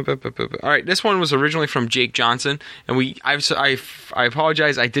right, this one was originally from Jake Johnson, and I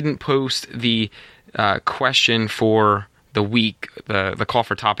apologize, I didn't post the question for the week, the call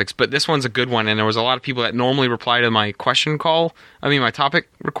for topics, but this one's a good one, and there was a lot of people that normally reply to my my topic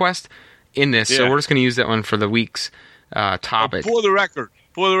request in this, so we're just going to use that one for the week's topic. For the record,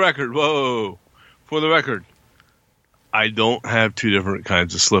 I don't have 2 different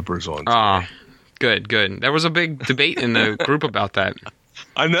kinds of slippers on today. Good. There was a big debate in the group about that.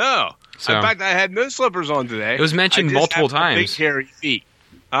 I know. So, in fact, I had no slippers on today. It was mentioned multiple times. Big hairy feet.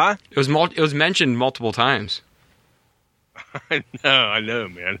 Huh? It was mentioned multiple times. I know,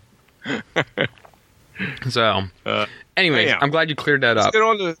 man. So, anyways, I'm glad you cleared that up. Let's get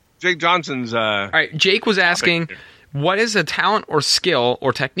on to Jake Johnson's. All right, Jake was asking, what is a talent or skill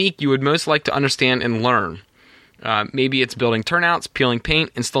or technique you would most like to understand and learn? Maybe it's building turnouts, peeling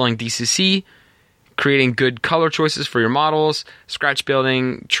paint, installing DCC, creating good color choices for your models, scratch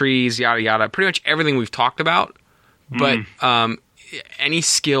building, trees, yada yada. Pretty much everything we've talked about. But any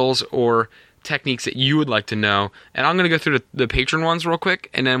skills or techniques that you would like to know, and I'm going to go through the patron ones real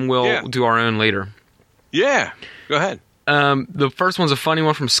quick, and then we'll do our own later. Yeah, go ahead. The first one's a funny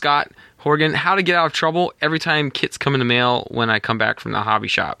one from Scott Horgan. How to get out of trouble every time kits come in the mail when I come back from the hobby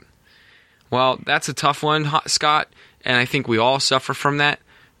shop. Well, that's a tough one, Scott, and I think we all suffer from that.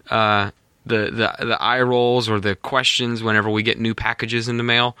 The eye rolls or the questions whenever we get new packages in the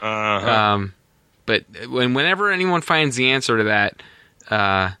mail. But whenever anyone finds the answer to that,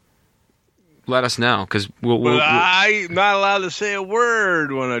 let us know, because I'm not allowed to say a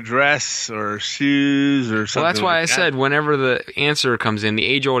word on a dress or shoes or something. Well, that's why I said whenever the answer comes in, the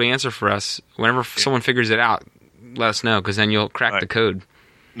age-old answer for us, whenever someone figures it out, let us know, because then you'll crack the code.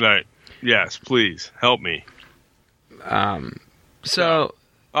 Right. Yes, please help me. So,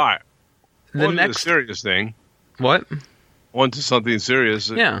 all right. The on next to the serious thing. What? On to something serious.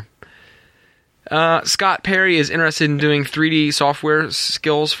 Yeah. Scott Perry is interested in doing 3D software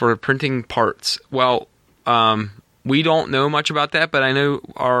skills for printing parts. Well, we don't know much about that, but I know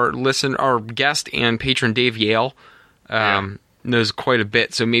our guest and patron Dave Yale knows quite a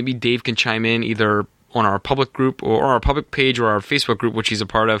bit. So maybe Dave can chime in either on our public group or our public page or our Facebook group, which he's a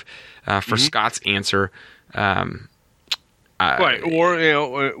part of, for Scott's answer. Right, or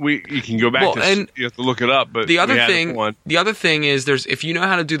you can go back and you have to look it up. But the other thing is, if you know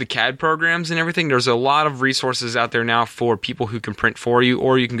how to do the CAD programs and everything, there's a lot of resources out there now for people who can print for you,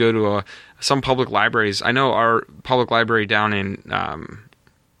 or you can go to some public libraries. I know our public library down in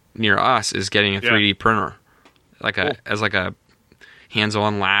near us is getting a 3D printer, as a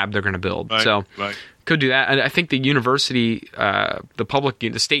hands-on lab they're going to build. Right, could do that. And I think the university,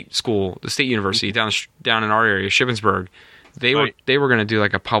 the state university down in our area, Shippensburg. They were going to do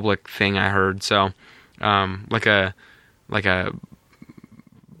like a public thing, I heard. So, like a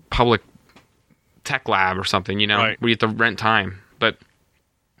public tech lab or something, where you have to rent time. But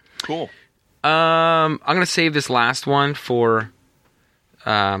cool. I'm going to save this last one for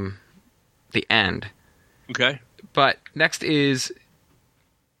the end. Okay. But next is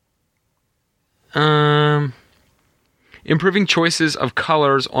improving choices of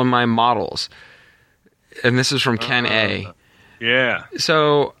colors on my models. And this is from Ken A. Yeah.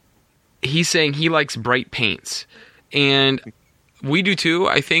 So he's saying he likes bright paints. And We do too.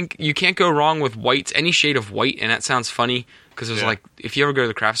 I think you can't go wrong with whites, any shade of white, and that sounds funny because there's like, if you ever go to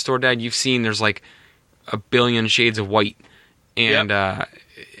the craft store, Dad, you've seen there's like a billion shades of white, and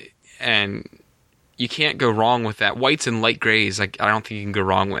and you can't go wrong with that. Whites and light grays, like I don't think you can go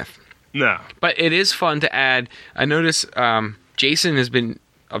wrong with. No, but it is fun to add. I notice Jason has been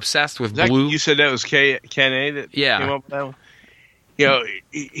obsessed with blue. You said that was Ken A that came up with that one. You know,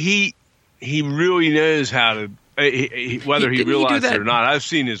 he really knows how to. Whether he realized it or not, I've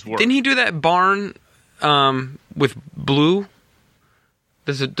seen his work. Didn't he do that barn with blue?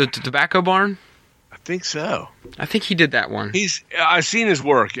 The tobacco barn? I think so. I think he did that one. I've seen his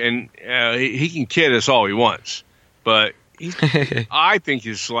work, and he can kid us all he wants, but I think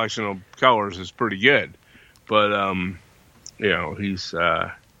his selection of colors is pretty good. But you know,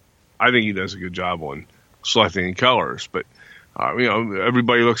 I think he does a good job on selecting colors, but. You know,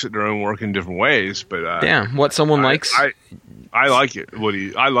 everybody looks at their own work in different ways, but what someone likes. I like it.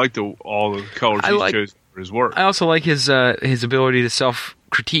 I like all the colors he chose for his work. I also like his ability to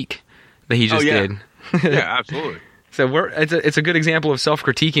self-critique that he just did. Yeah, absolutely. So it's a good example of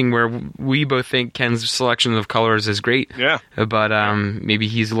self-critiquing where we both think Ken's selection of colors is great. Yeah, but maybe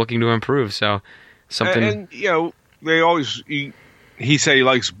he's looking to improve. So something, and you know, they always he said he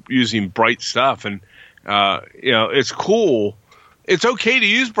likes using bright stuff, and you know, it's cool. It's okay to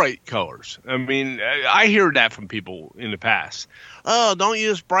use bright colors. I mean, I hear that from people in the past. Oh, don't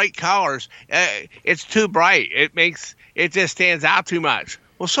use bright colors. It's too bright. It just stands out too much.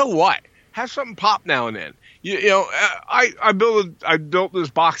 Well, so what? Have something pop now and then. You know, I built this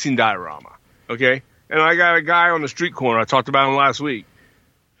boxing diorama, okay? And I got a guy on the street corner. I talked about him last week.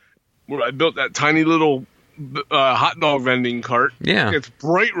 Where I built that tiny little hot dog vending cart. Yeah. It's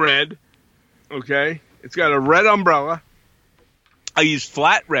bright red, okay? It's got a red umbrella. I use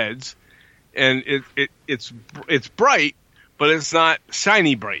flat reds, and it's bright, but it's not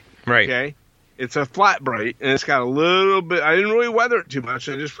shiny bright. Right. Okay. It's a flat bright, and it's got a little bit. I didn't really weather it too much.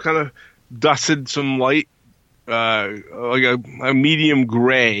 I just kind of dusted some light, like a medium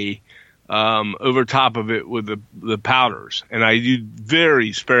gray, over top of it with the powders, and I do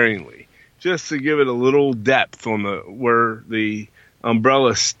very sparingly, just to give it a little depth on where the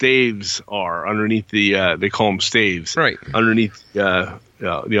umbrella staves are underneath they call them staves, right? Underneath the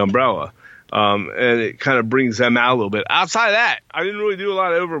umbrella, and it kind of brings them out a little bit. Outside of that, I didn't really do a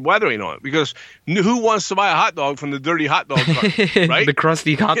lot of over weathering on it because who wants to buy a hot dog from the dirty hot dog cart, right? The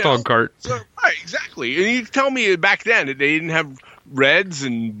crusty hot dog cart. So, right, exactly. And you tell me back then that they didn't have reds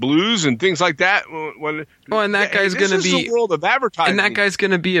and blues and things like that. And that guy's going to be the world of advertising. And that guy's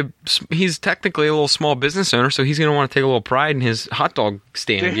going to be he's technically a little small business owner, so he's going to want to take a little pride in his hot dog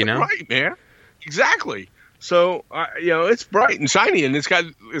stand, you know? Right, man. Exactly. So, you know, it's bright and shiny, and it's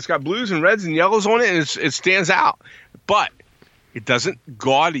got blues and reds and yellows on it, and it stands out. But it doesn't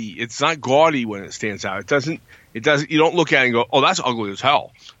gaudy. It's not gaudy when it stands out. It doesn't. You don't look at it and go, "Oh, that's ugly as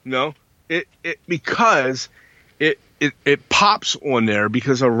hell." No, because it pops on there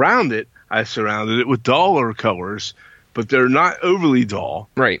because around it I surrounded it with duller colors, but they're not overly dull.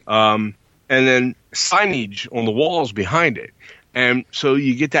 Right. And then signage on the walls behind it, and so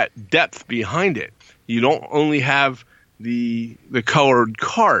you get that depth behind it. You don't only have the colored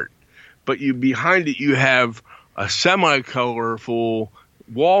cart, but behind it you have a semi-colorful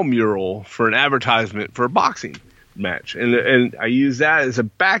wall mural for an advertisement for a boxing match, and I use that as a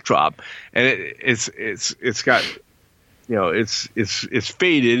backdrop, and it's got, you know, it's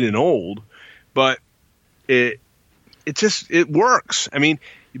faded and old, but it works. I mean,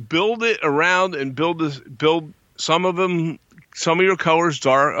 you build it around and build some of them. Some of your colors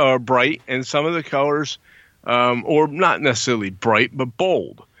are bright, and some of the colors, or not necessarily bright, but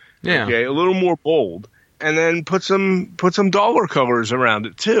bold. Yeah. Okay, a little more bold, and then put some duller colors around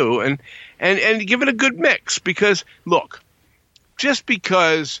it too, and give it a good mix. Because look, just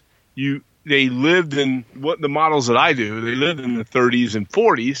because they lived in what the models that I do, they lived in the 30s and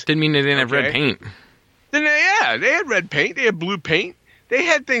 40s. Didn't mean they didn't have red paint. Then they had red paint, they had blue paint, they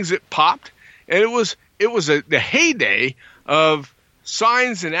had things that popped, and it was the heyday of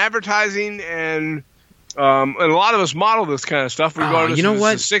signs and advertising, and a lot of us model this kind of stuff regardless you know of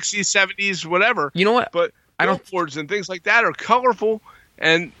what? the 60s, 70s, whatever. You know what? But billboards and things like that are colorful,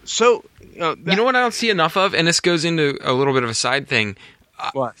 and so you know what I don't see enough of, and this goes into a little bit of a side thing.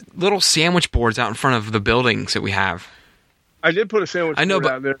 What? Little sandwich boards out in front of the buildings that we have. I did put a sandwich board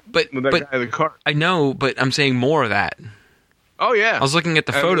out there with that guy in the cart. I know, but I'm saying more of that. Oh yeah. I was looking at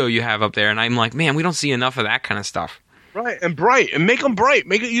the photo you have up there, and I'm like, man, we don't see enough of that kind of stuff. Right, and bright, and make them bright.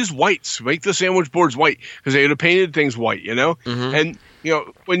 Make it use whites. Make the sandwich boards white because they would have painted things white, you know. Mm-hmm.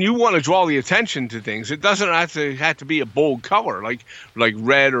 when you want to draw the attention to things, it doesn't have to be a bold color like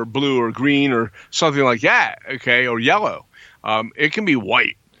red or blue or green or something like that, okay, or yellow. It can be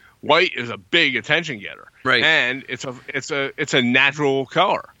white. White is a big attention getter, right? And it's a natural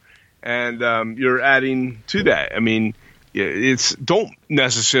color, and you're adding to that. I mean, don't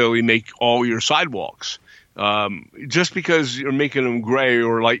necessarily make all your sidewalks just because you're making them gray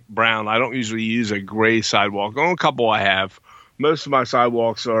or light brown. I don't usually use a gray sidewalk. On a couple I have. Most of my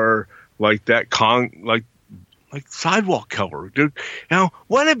sidewalks are like that like sidewalk color, dude. Now,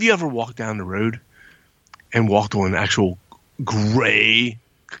 when have you ever walked down the road and walked on an actual gray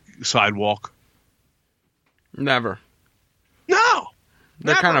sidewalk? Never. No.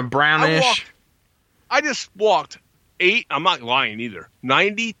 They're kind of brownish. I just walked I'm not lying either,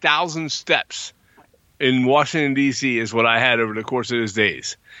 90,000 steps in Washington, D.C. is what I had over the course of those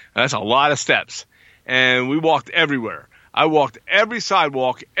days. That's a lot of steps. And we walked everywhere. I walked every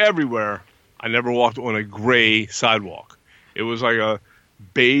sidewalk everywhere. I never walked on a gray sidewalk. It was like a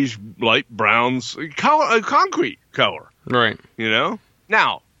beige, light brown color, a concrete color. Right.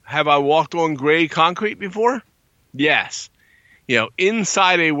 Now, have I walked on gray concrete before? Yes.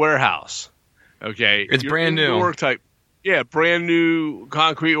 Inside a warehouse. Okay. It's brand new. Type. Yeah, brand new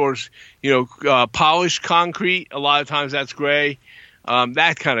concrete or, polished concrete. A lot of times that's gray.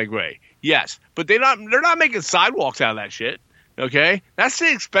 That kind of gray. Yes, but they're not making sidewalks out of that shit. Okay, that's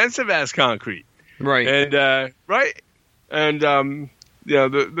the expensive ass concrete. Right. And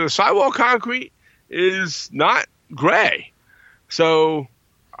the sidewalk concrete is not gray, so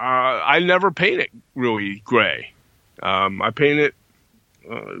I never paint it really gray. I paint it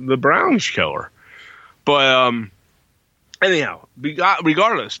the brownish color. But anyhow,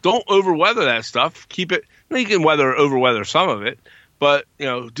 regardless, don't overweather that stuff. Keep it. You can overweather some of it. But,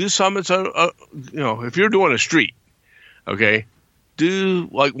 do some, if you're doing a street, okay, do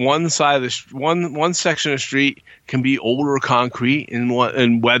like one side of one section of the street can be older concrete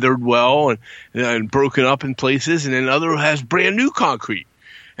and weathered well and broken up in places, and then other has brand new concrete.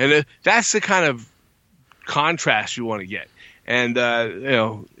 And that's the kind of contrast you want to get. And,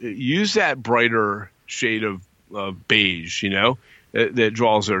 use that brighter shade of beige, that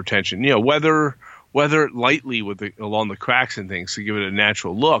draws their attention. Weather it lightly along the cracks and things to give it a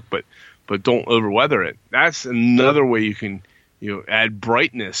natural look, but don't overweather it. That's another way you can add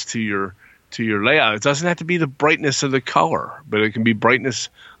brightness to your layout. It doesn't have to be the brightness of the color, but it can be brightness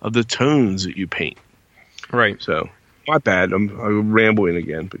of the tones that you paint. Right. So, my bad. I'm rambling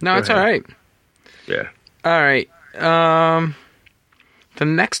again. But no, it's all right. Yeah. All right. The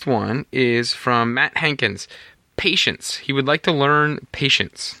next one is from Matt Hankins. Patience. He would like to learn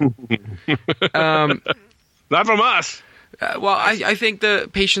patience. Not from us. Well, I think the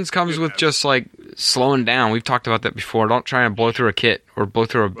patience comes with just like slowing down. We've talked about that before. Don't try and blow through a kit or blow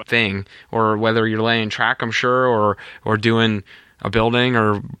through a thing, or whether you're laying track, I'm sure, or doing a building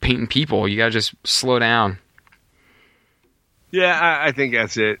or painting people. You gotta just slow down. Yeah, I think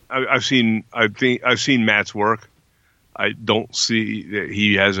that's it. I've seen Matt's work. I don't see that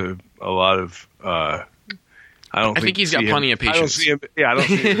he has a lot of. I think he's got plenty of patience. I don't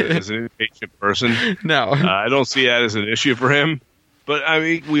see him as an impatient person. No. I don't see that as an issue for him. But, I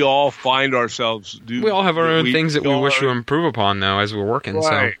mean, we all find ourselves... We all have our own things that we wish to improve upon, though, as we're working.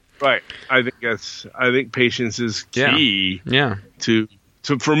 Right, right. I think patience is key. Yeah.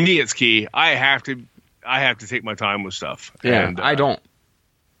 For me, it's key. I have to take my time with stuff. Yeah, and, I don't.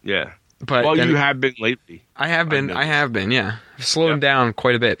 Yeah. But you have been lately. I have been, yeah. I've slowed down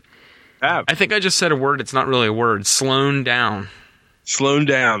quite a bit. I think I just said a word. It's not really a word. Slown down. Slown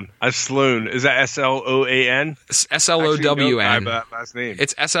down. Sloan. Is that S-L-O-A-N? S-L-O-W-N. Last name.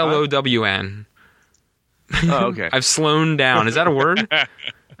 It's S-L-O-W-N. Oh, okay. I've slown down. Is that a word?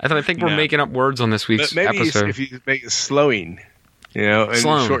 I think we're making up words on this week's episode. Maybe if you make it slowing, and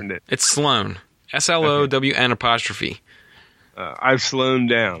shorten it. It's Sloan. S-L-O-W-N apostrophe. I've slowed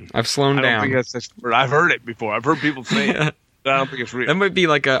down. I've slowed down. I don't think that's such a word. I've heard it before. I've heard people say it. But I don't think it's real. That might be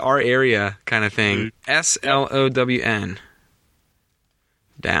like our area kind of thing. S-L-O-W-N.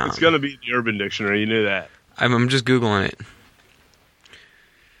 Down. It's going to be the Urban Dictionary. You knew that. I'm just Googling it.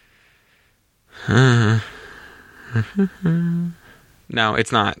 No,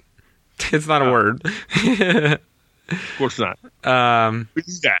 it's not. It's not a word. Of course not. We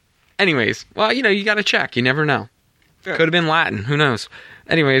do that. Anyways, well, you got to check. You never know. Yeah. Could have been Latin. Who knows?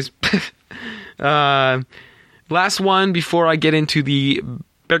 Anyways, last one before I get into the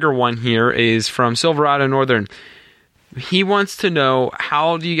bigger one here is from Silverado Northern. He wants to know,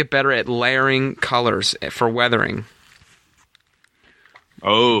 how do you get better at layering colors for weathering?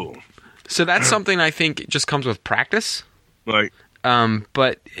 Oh. So that's something I think just comes with practice. Right.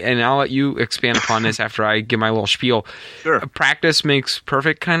 But I'll let you expand upon this after I give my little spiel. Sure. Practice makes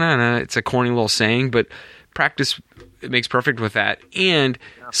perfect, kind of, and it's a corny little saying, but practice makes perfect with that. And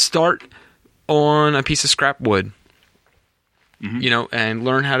start on a piece of scrap wood. Mm-hmm. And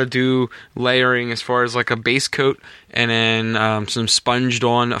learn how to do layering as far as like a base coat, and then some sponged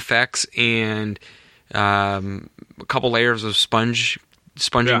on effects, and a couple layers of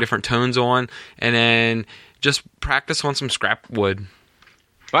sponging different tones on, and then just practice on some scrap wood.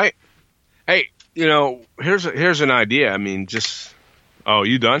 Right. Hey, here's an idea. I mean,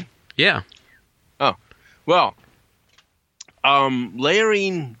 you done? Yeah. Oh, well,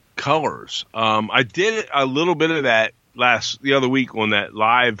 layering colors. I did a little bit of that the other week on that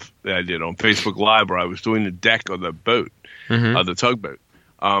live that I did on Facebook Live, where I was doing the deck of the boat, the tugboat.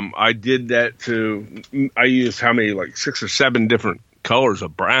 I did that I used how many, like 6 or 7 different colors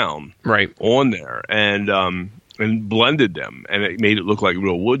of brown on there, and blended them, and it made it look like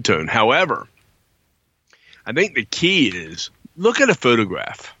real wood tone. However, I think the key is look at a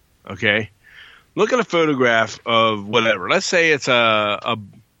photograph. Okay, look at a photograph of whatever. Let's say it's let's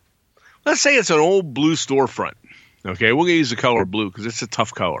say it's an old blue storefront. Okay, we're going to use the color blue because it's a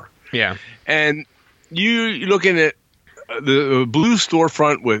tough color. Yeah. And you're looking at the blue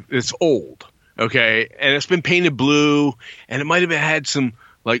storefront it's old, okay, and it's been painted blue, and it might have had some,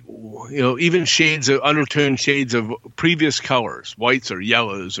 like, even undertone shades of previous colors, whites or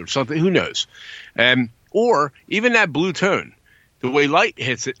yellows or something, who knows. Or even that blue tone, the way light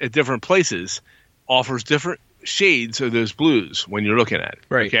hits it at different places offers different shades of those blues when you're looking at it.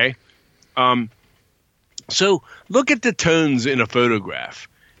 Right. Okay. So look at the tones in a photograph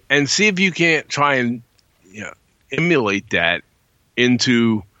and see if you can't try and emulate that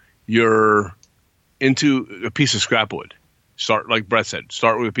into a piece of scrap wood. Start, like Brett said,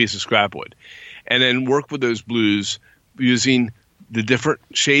 start with a piece of scrap wood, and then work with those blues using the different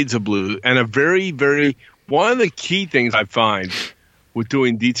shades of blue. And one of the key things I find with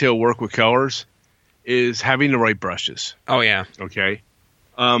doing detail work with colors is having the right brushes. Oh yeah. Okay.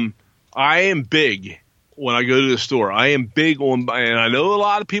 I am big. When I go to the store, I am big on, and I know a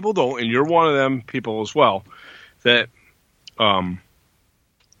lot of people don't, and you're one of them people as well, that I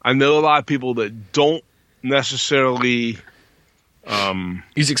know a lot of people that don't necessarily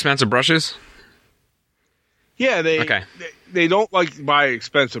use expensive brushes. Yeah, they don't like to buy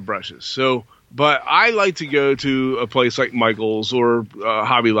expensive brushes. So, but I like to go to a place like Michael's or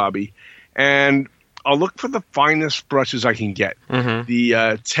Hobby Lobby, and I'll look for the finest brushes I can get. Mm-hmm. The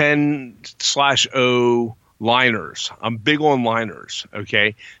 10/0 liners. I'm big on liners,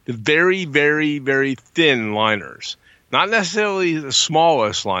 okay? The very, very, very thin liners. Not necessarily the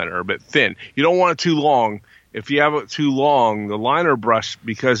smallest liner, but thin. You don't want it too long. If you have it too long, the liner brush,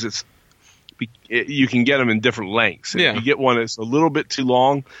 because you can get them in different lengths. Yeah. If you get one that's a little bit too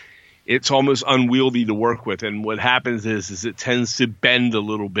long, it's almost unwieldy to work with. And what happens is it tends to bend a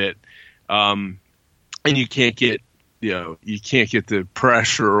little bit. And you can't get the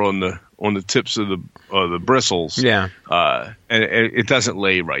pressure on the tips of the bristles. Yeah. And it doesn't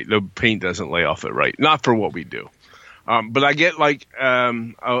lay right. The paint doesn't lay off it right. Not for what we do. But I get like a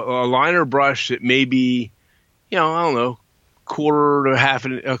liner brush that may be, I don't know, quarter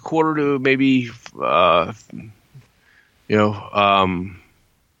to maybe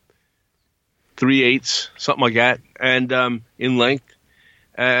 3/8, something like that, and in length.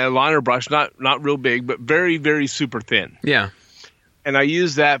 Liner brush, not real big, but very, very super thin. Yeah. And I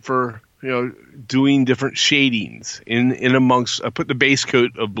use that for, doing different shadings in amongst. I put the base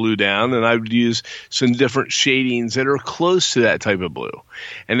coat of blue down, and I would use some different shadings that are close to that type of blue.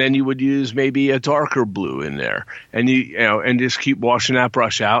 And then you would use maybe a darker blue in there, and and just keep washing that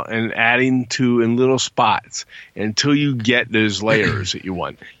brush out and adding to in little spots until you get those layers that you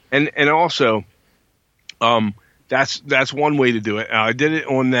want. And also, that's one way to do it. I did it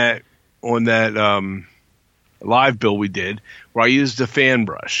on that live bill we did, where I used the fan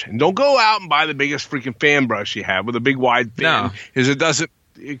brush. And don't go out and buy the biggest freaking fan brush you have with a big wide fan,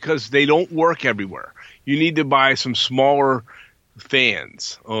 because they don't work everywhere. You need to buy some smaller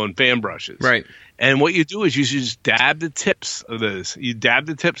fans on fan brushes. Right. And what you do is you just dab the tips of those. You dab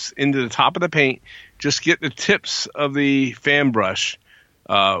the tips into the top of the paint. Just get the tips of the fan brush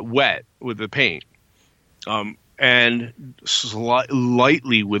wet with the paint. And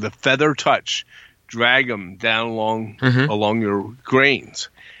lightly, with a feather touch, drag them down along your grains,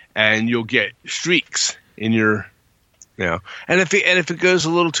 and you'll get streaks in your, And if it goes a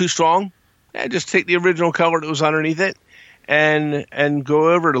little too strong, just take the original color that was underneath it, and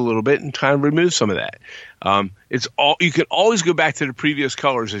go over it a little bit and try and remove some of that. You can always go back to the previous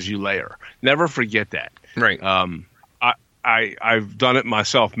colors as you layer. Never forget that. Right. I've done it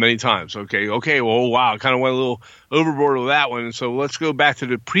myself many times. Okay, well, wow, I kind of went a little overboard with that one. So let's go back to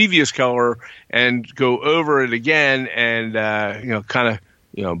the previous color and go over it again and, kind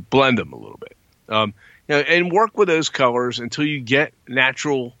of, blend them a little bit. And work with those colors until you get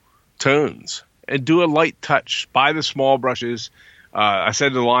natural tones and do a light touch. Buy the small brushes. I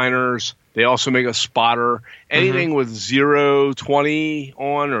said the liners. They also make a spotter. Anything with 0-20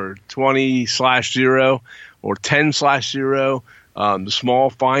 on or 20/0 or 10/0. The small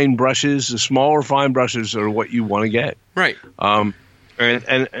fine brushes, the smaller fine brushes are what you want to get. Right. And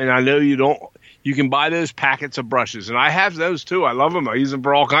I know you can buy those packets of brushes, and I have those too. I love them. I use them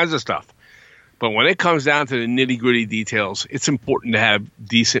for all kinds of stuff. But when it comes down to the nitty gritty details, it's important to have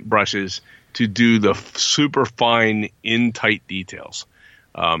decent brushes to do the super fine, in tight details.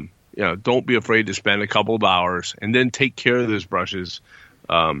 Don't be afraid to spend a couple of hours and then take care of those brushes.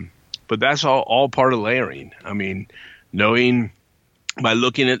 But that's all part of layering. I mean, knowing by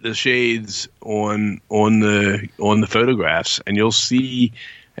looking at the shades on the photographs, and you'll see,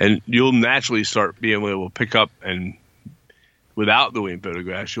 and you'll naturally start being able to pick up, and without doing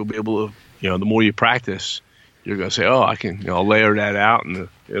photographs, you'll be able to, the more you practice, you're going to say, oh, I can, I'll layer that out, and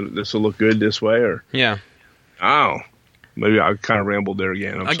this will look good this way, or yeah. Oh, maybe I kind of rambled there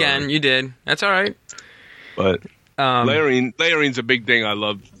again. I'm sorry. You did. That's all right. But layering's a big thing. I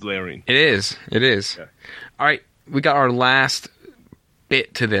love layering. It is. Yeah. All right, we got our last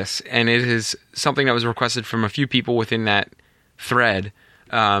bit to this, and it is something that was requested from a few people within that thread,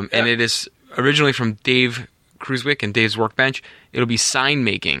 and it is originally from Dave Cruzwick and Dave's Workbench. It'll be sign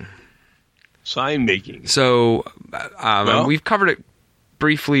making. Sign making. So we've covered it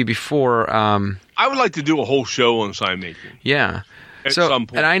briefly before. I would like to do a whole show on sign making. Yeah. At some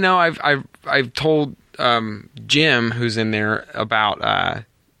point. And I know I've told Jim, who's in there, about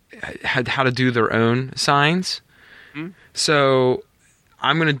how to do their own signs. Mm-hmm. So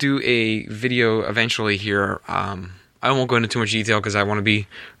I'm going to do a video eventually here. I won't go into too much detail because I want to be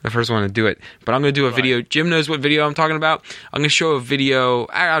the first one to do it. But I'm going to do a video. Jim knows what video I'm talking about. I'm going to show a video.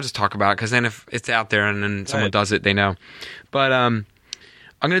 I'll just talk about it because then if it's out there and then someone does it, they know. But I'm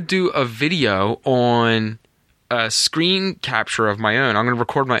going to do a video on a screen capture of my own. I'm going to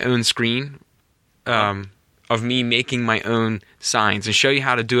record my own screen of me making my own signs and show you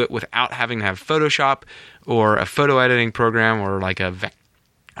how to do it without having to have Photoshop or a photo editing program or like a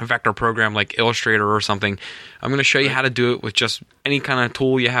vector program like Illustrator or something. I'm going to show you how to do it with just any kind of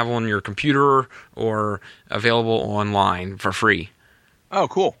tool you have on your computer or available online for free. Oh,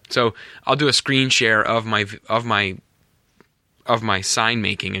 cool. So I'll do a screen share of my sign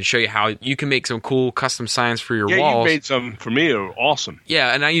making and show you how you can make some cool custom signs for your walls. Yeah, you made some for me. They're awesome.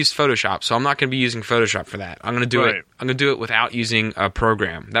 Yeah, and I used Photoshop, so I'm not going to be using Photoshop for that. I'm going to do it. I'm going to do it without using a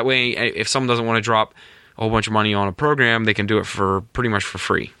program. That way, if someone doesn't want to drop a whole bunch of money on a program, they can do it for pretty much for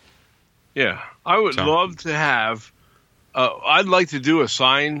free. Yeah, I would love to have. I'd like to do a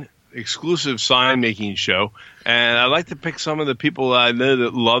exclusive sign making show, and I'd like to pick some of the people that I know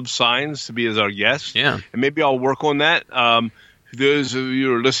that love signs to be as our guests. Yeah, and maybe I'll work on that. Those of you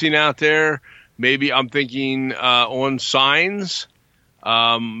who are listening out there, maybe I'm thinking on signs.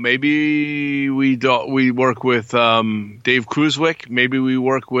 Maybe we work with Dave Cruzwick. Maybe we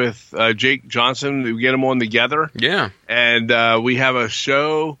work with Jake Johnson. We get them on together. Yeah, and we have a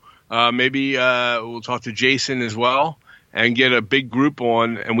show. Maybe we'll talk to Jason as well and get a big group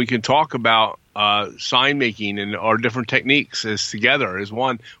on, and we can talk about sign making and our different techniques together as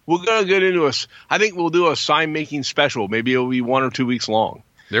one. We're going to get into I think we'll do a sign making special. Maybe it'll be 1 or 2 weeks long.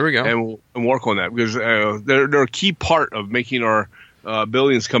 There we go. And we'll work on that because they're a key part of making our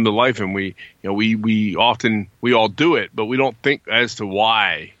buildings come to life. And we all do it, but we don't think as to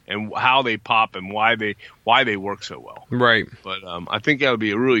why and how they pop and why they work so well. Right. But I think that would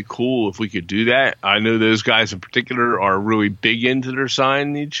be really cool if we could do that. I know those guys in particular are really big into their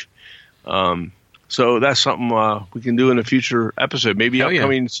signage. So that's something we can do in a future episode. Maybe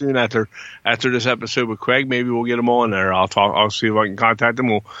upcoming soon after this episode with Craig. Maybe we'll get him on there. I'll see if I can contact him.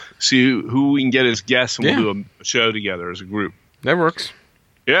 We'll see who we can get as guests, and we'll do a show together as a group. That works.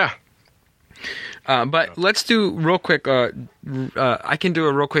 Yeah. But let's do real quick. I can do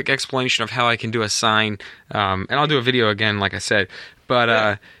a real quick explanation of how I can do a sign, and I'll do a video again, like I said.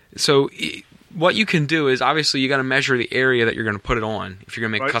 But so what you can do is obviously you got to measure the area that you're going to put it on if you're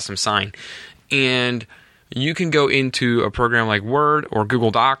going to make a custom sign, and you can go into a program like Word or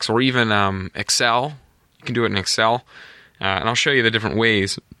Google Docs or even Excel. You can do it in Excel, and I'll show you the different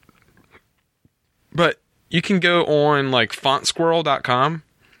ways. But you can go on like fontsquirrel.com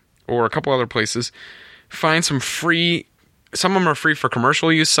or a couple other places, find some free some of them are free for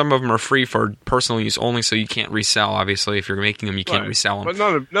commercial use. Some of them are free for personal use only, so you can't resell. Obviously, if you're making them, you can't resell them.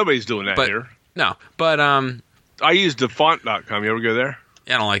 But nobody's doing that here. No, but I use defont.com. You ever go there?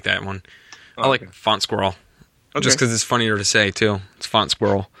 I don't like that one. I like Font Squirrel. Okay. Just because it's funnier to say, too. It's Font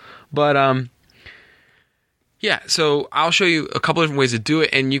Squirrel. But, yeah, so I'll show you a couple different ways to do it,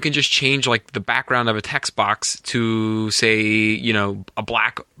 and you can just change, like, the background of a text box to, say, you know, a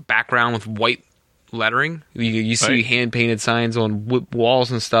black background with white lettering. You see hand-painted signs on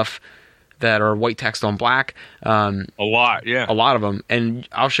walls and stuff that are white text on black. A lot, yeah. A lot of them. And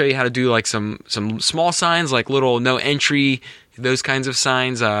I'll show you how to do, like, some small signs, like little no entry, those kinds of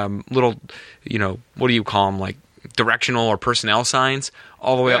signs, little, you know, what do you call them, like directional or personnel signs,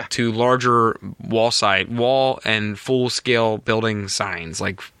 all the way up to larger wall and full-scale building signs.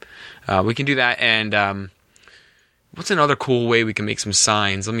 Like, we can do that. And what's another cool way we can make some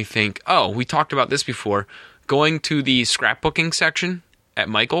signs? Let me think. Oh, we talked about this before. Going to the scrapbooking section at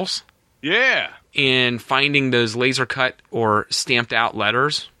Michael's. Yeah. And finding those laser cut or stamped out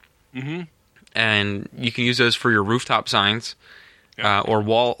letters. Mm-hmm. And you can use those for your rooftop signs, or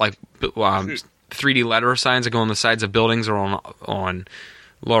wall, like 3D letter signs that go on the sides of buildings or on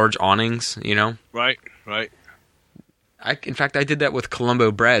large awnings, you know? Right. In fact, I did that with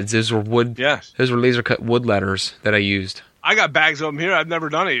Colombo breads. Those were wood. Yes. Those were laser cut wood letters that I used. I got bags of them here. I've never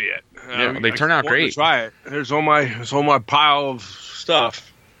done it yet. Yeah, they turn out great. Try it. There's on my pile of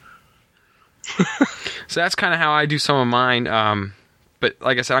stuff. So that's kind of how I do some of mine. But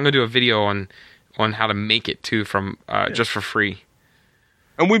like I said, I'm going to do a video on how to make it too from just for free.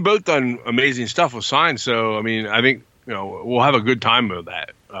 And we both done amazing stuff with signs, so I mean, I think we'll have a good time with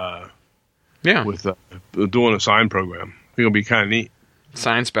that. With doing a sign program, I think it'll be kind of neat.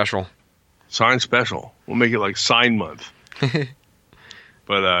 Sign special. We'll make it like Sign Month.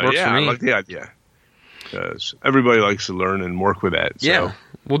 But I like the idea because everybody likes to learn and work with that. So yeah,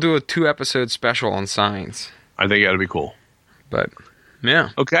 we'll do a 2-episode special on signs. I think that'd be cool. But yeah,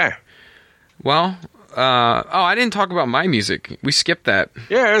 okay. Well, I didn't talk about my music. We skipped that.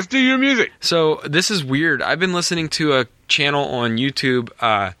 Yeah, let's do your music. So this is weird. I've been listening to a channel on YouTube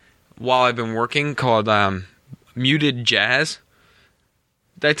while I've been working called Muted Jazz.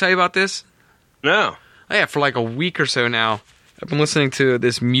 Did I tell you about this? No. Oh, yeah, for like a week or so now, I've been listening to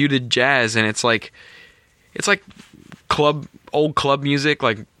this Muted Jazz, and it's like old club music,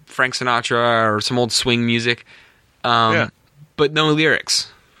 like Frank Sinatra or some old swing music, but no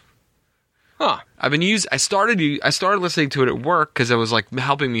lyrics. Huh. I started listening to it at work because it was like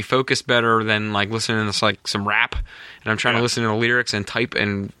helping me focus better than like listening to like some rap, and I'm trying to listen to the lyrics and type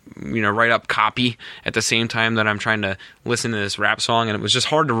and write up copy at the same time that I'm trying to listen to this rap song, and it was just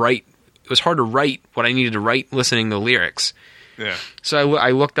hard to write. It was hard to write what I needed to write listening to the lyrics. Yeah. So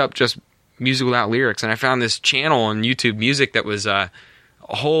I looked up just music without lyrics, and I found this channel on YouTube Music that was a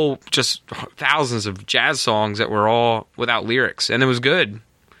whole just thousands of jazz songs that were all without lyrics, and it was good.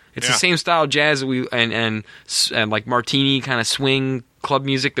 It's the same style of jazz that we and like martini kind of swing club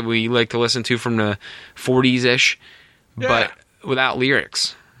music that we like to listen to from the 40s ish, but without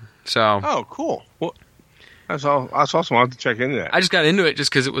lyrics. So cool. Well, that's awesome. I'll have to check into that. I just got into it just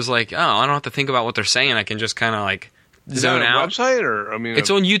because it was like, I don't have to think about what they're saying. I can just kind of like zone out. Website or it's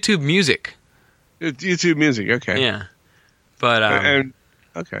on YouTube Music. It's YouTube Music. Okay. Yeah, but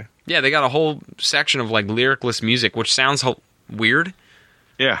okay. Yeah, they got a whole section of like lyricless music, which sounds weird.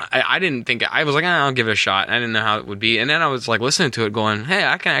 Yeah. I didn't think I was like, I'll give it a shot. I didn't know how it would be, and then I was like listening to it, going, hey,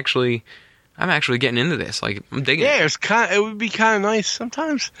 I'm actually getting into this. Like, I'm digging. Yeah, it would be kind of nice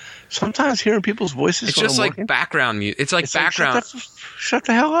sometimes hearing people's voices. It's just like background music. It's like background. Like, shut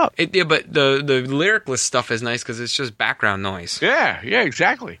the hell up. But the lyricless stuff is nice because it's just background noise. Yeah,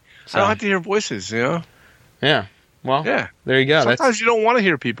 exactly. So, I don't have to hear voices, Yeah. Well, yeah. There you go. Sometimes you don't want to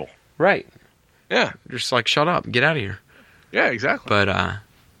hear people. Right. Yeah. Just like, shut up, get out of here. Yeah, exactly. But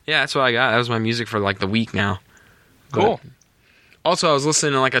yeah, that's what I got. That was my music for like the week now. Cool. But also, I was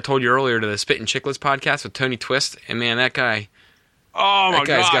listening, like I told you earlier, to the Spittin' Chicklets podcast with Tony Twist, and man, that guy. Oh my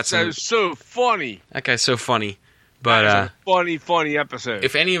God, that is so funny. That guy's so funny. But that is a funny episode.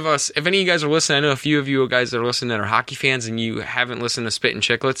 If any of you guys are listening, I know a few of you guys that are listening that are hockey fans, and you haven't listened to Spittin'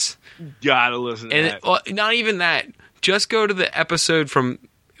 Chicklets, gotta listen to that. Well, not even that. Just go to the episode from,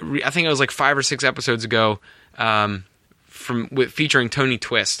 I think it was like 5 or 6 episodes ago, featuring Tony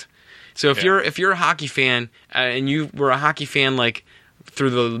Twist. So if you're a hockey fan and you were a hockey fan like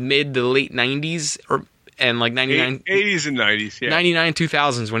through the mid to late 90s and like 99 80s and 90s, 99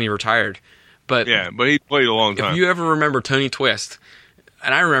 2000s when he retired. But he played a long time. If you ever remember Tony Twist,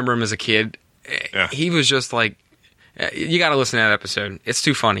 and I remember him as a kid, he was just like, you got to listen to that episode. It's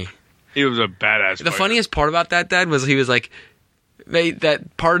too funny. He was a badass. The funniest part about that, Dad, was he was like,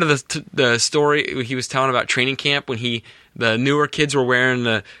 that part of the story he was telling about training camp when the newer kids were wearing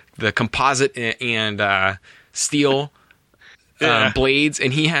the composite and steel blades,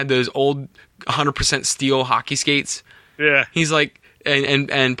 and he had those old 100% steel hockey skates. Yeah. He's like,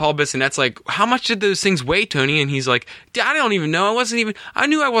 and Paul Bissonnette's like, how much did those things weigh, Tony? And he's like, I don't even know. I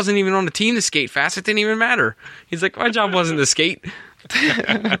knew I wasn't even on the team to skate fast. It didn't even matter. He's like, my job wasn't to skate.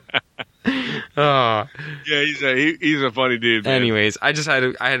 Yeah, he's a funny dude, man. Anyways, I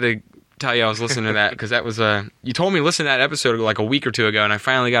had to tell you I was listening to that because that was you told me to listen to that episode like a week or two ago, and I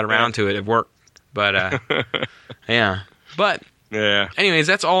finally got around to it at work. But yeah. But yeah. Anyways,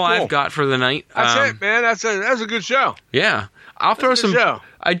 that's all I've got for the night. That's it, man. That's a good show. Yeah. I'll throw some. Show.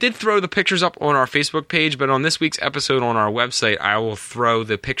 I did throw the pictures up on our Facebook page, but on this week's episode on our website, I will throw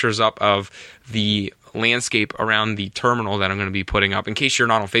the pictures up of the landscape around the terminal that I'm going to be putting up. In case you're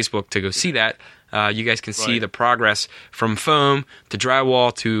not on Facebook to go see that, you guys can see the progress from foam to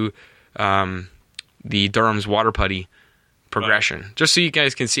drywall to the Durham's water putty progression. Just so you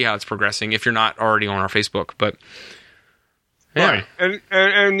guys can see how it's progressing if you're not already on our Facebook. But yeah. Right.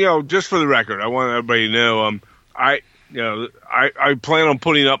 And just for the record, I want everybody to know, I plan on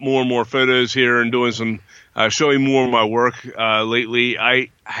putting up more and more photos here and doing some showing more of my work lately. I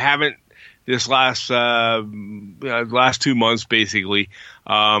haven't this last 2 months basically.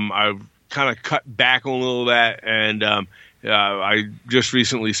 I've kind of cut back on a little of that, and I just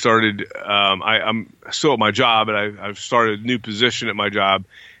recently started. I'm still at my job, and I've started a new position at my job,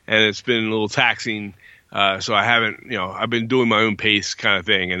 and it's been a little taxing. So I haven't, I've been doing my own pace kind of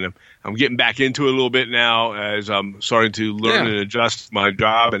thing, and I'm getting back into it a little bit now as I'm starting to learn and adjust my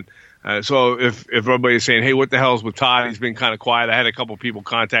job. And so if everybody's saying, hey, what the hell's with Todd? He's been kind of quiet. I had a couple people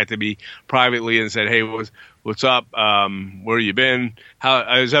contacted me privately and said, hey, what's up? Where you been?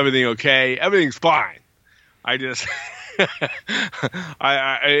 How is everything okay? Everything's fine. I just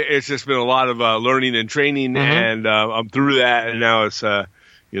it's just been a lot of learning and training, and I'm through that, and now it's I'm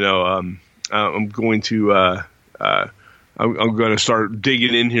going to I'm going to start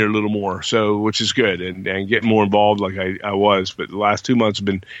digging in here a little more, which is good, and get more involved like I was. But the last 2 months have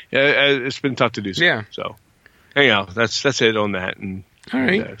been it's been tough to do so. Yeah. So anyhow, that's it on that. And all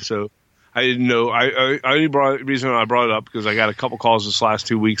right. So I didn't know. Reason I brought it up because I got a couple calls this last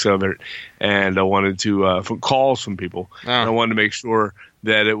 2 weeks of it, and I wanted to from calls from people. And I wanted to make sure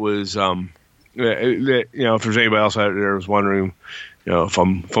that it was that if there's anybody else out there who's wondering. If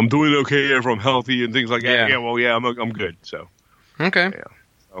I'm doing okay, if I'm healthy and things like that. Yeah, I'm good. So okay. Yeah.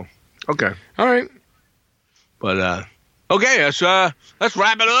 So okay. All right. But okay, let's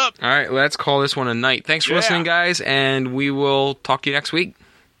wrap it up. All right, let's call this one a night. Thanks for listening, guys, and we will talk to you next week.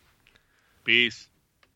 Peace.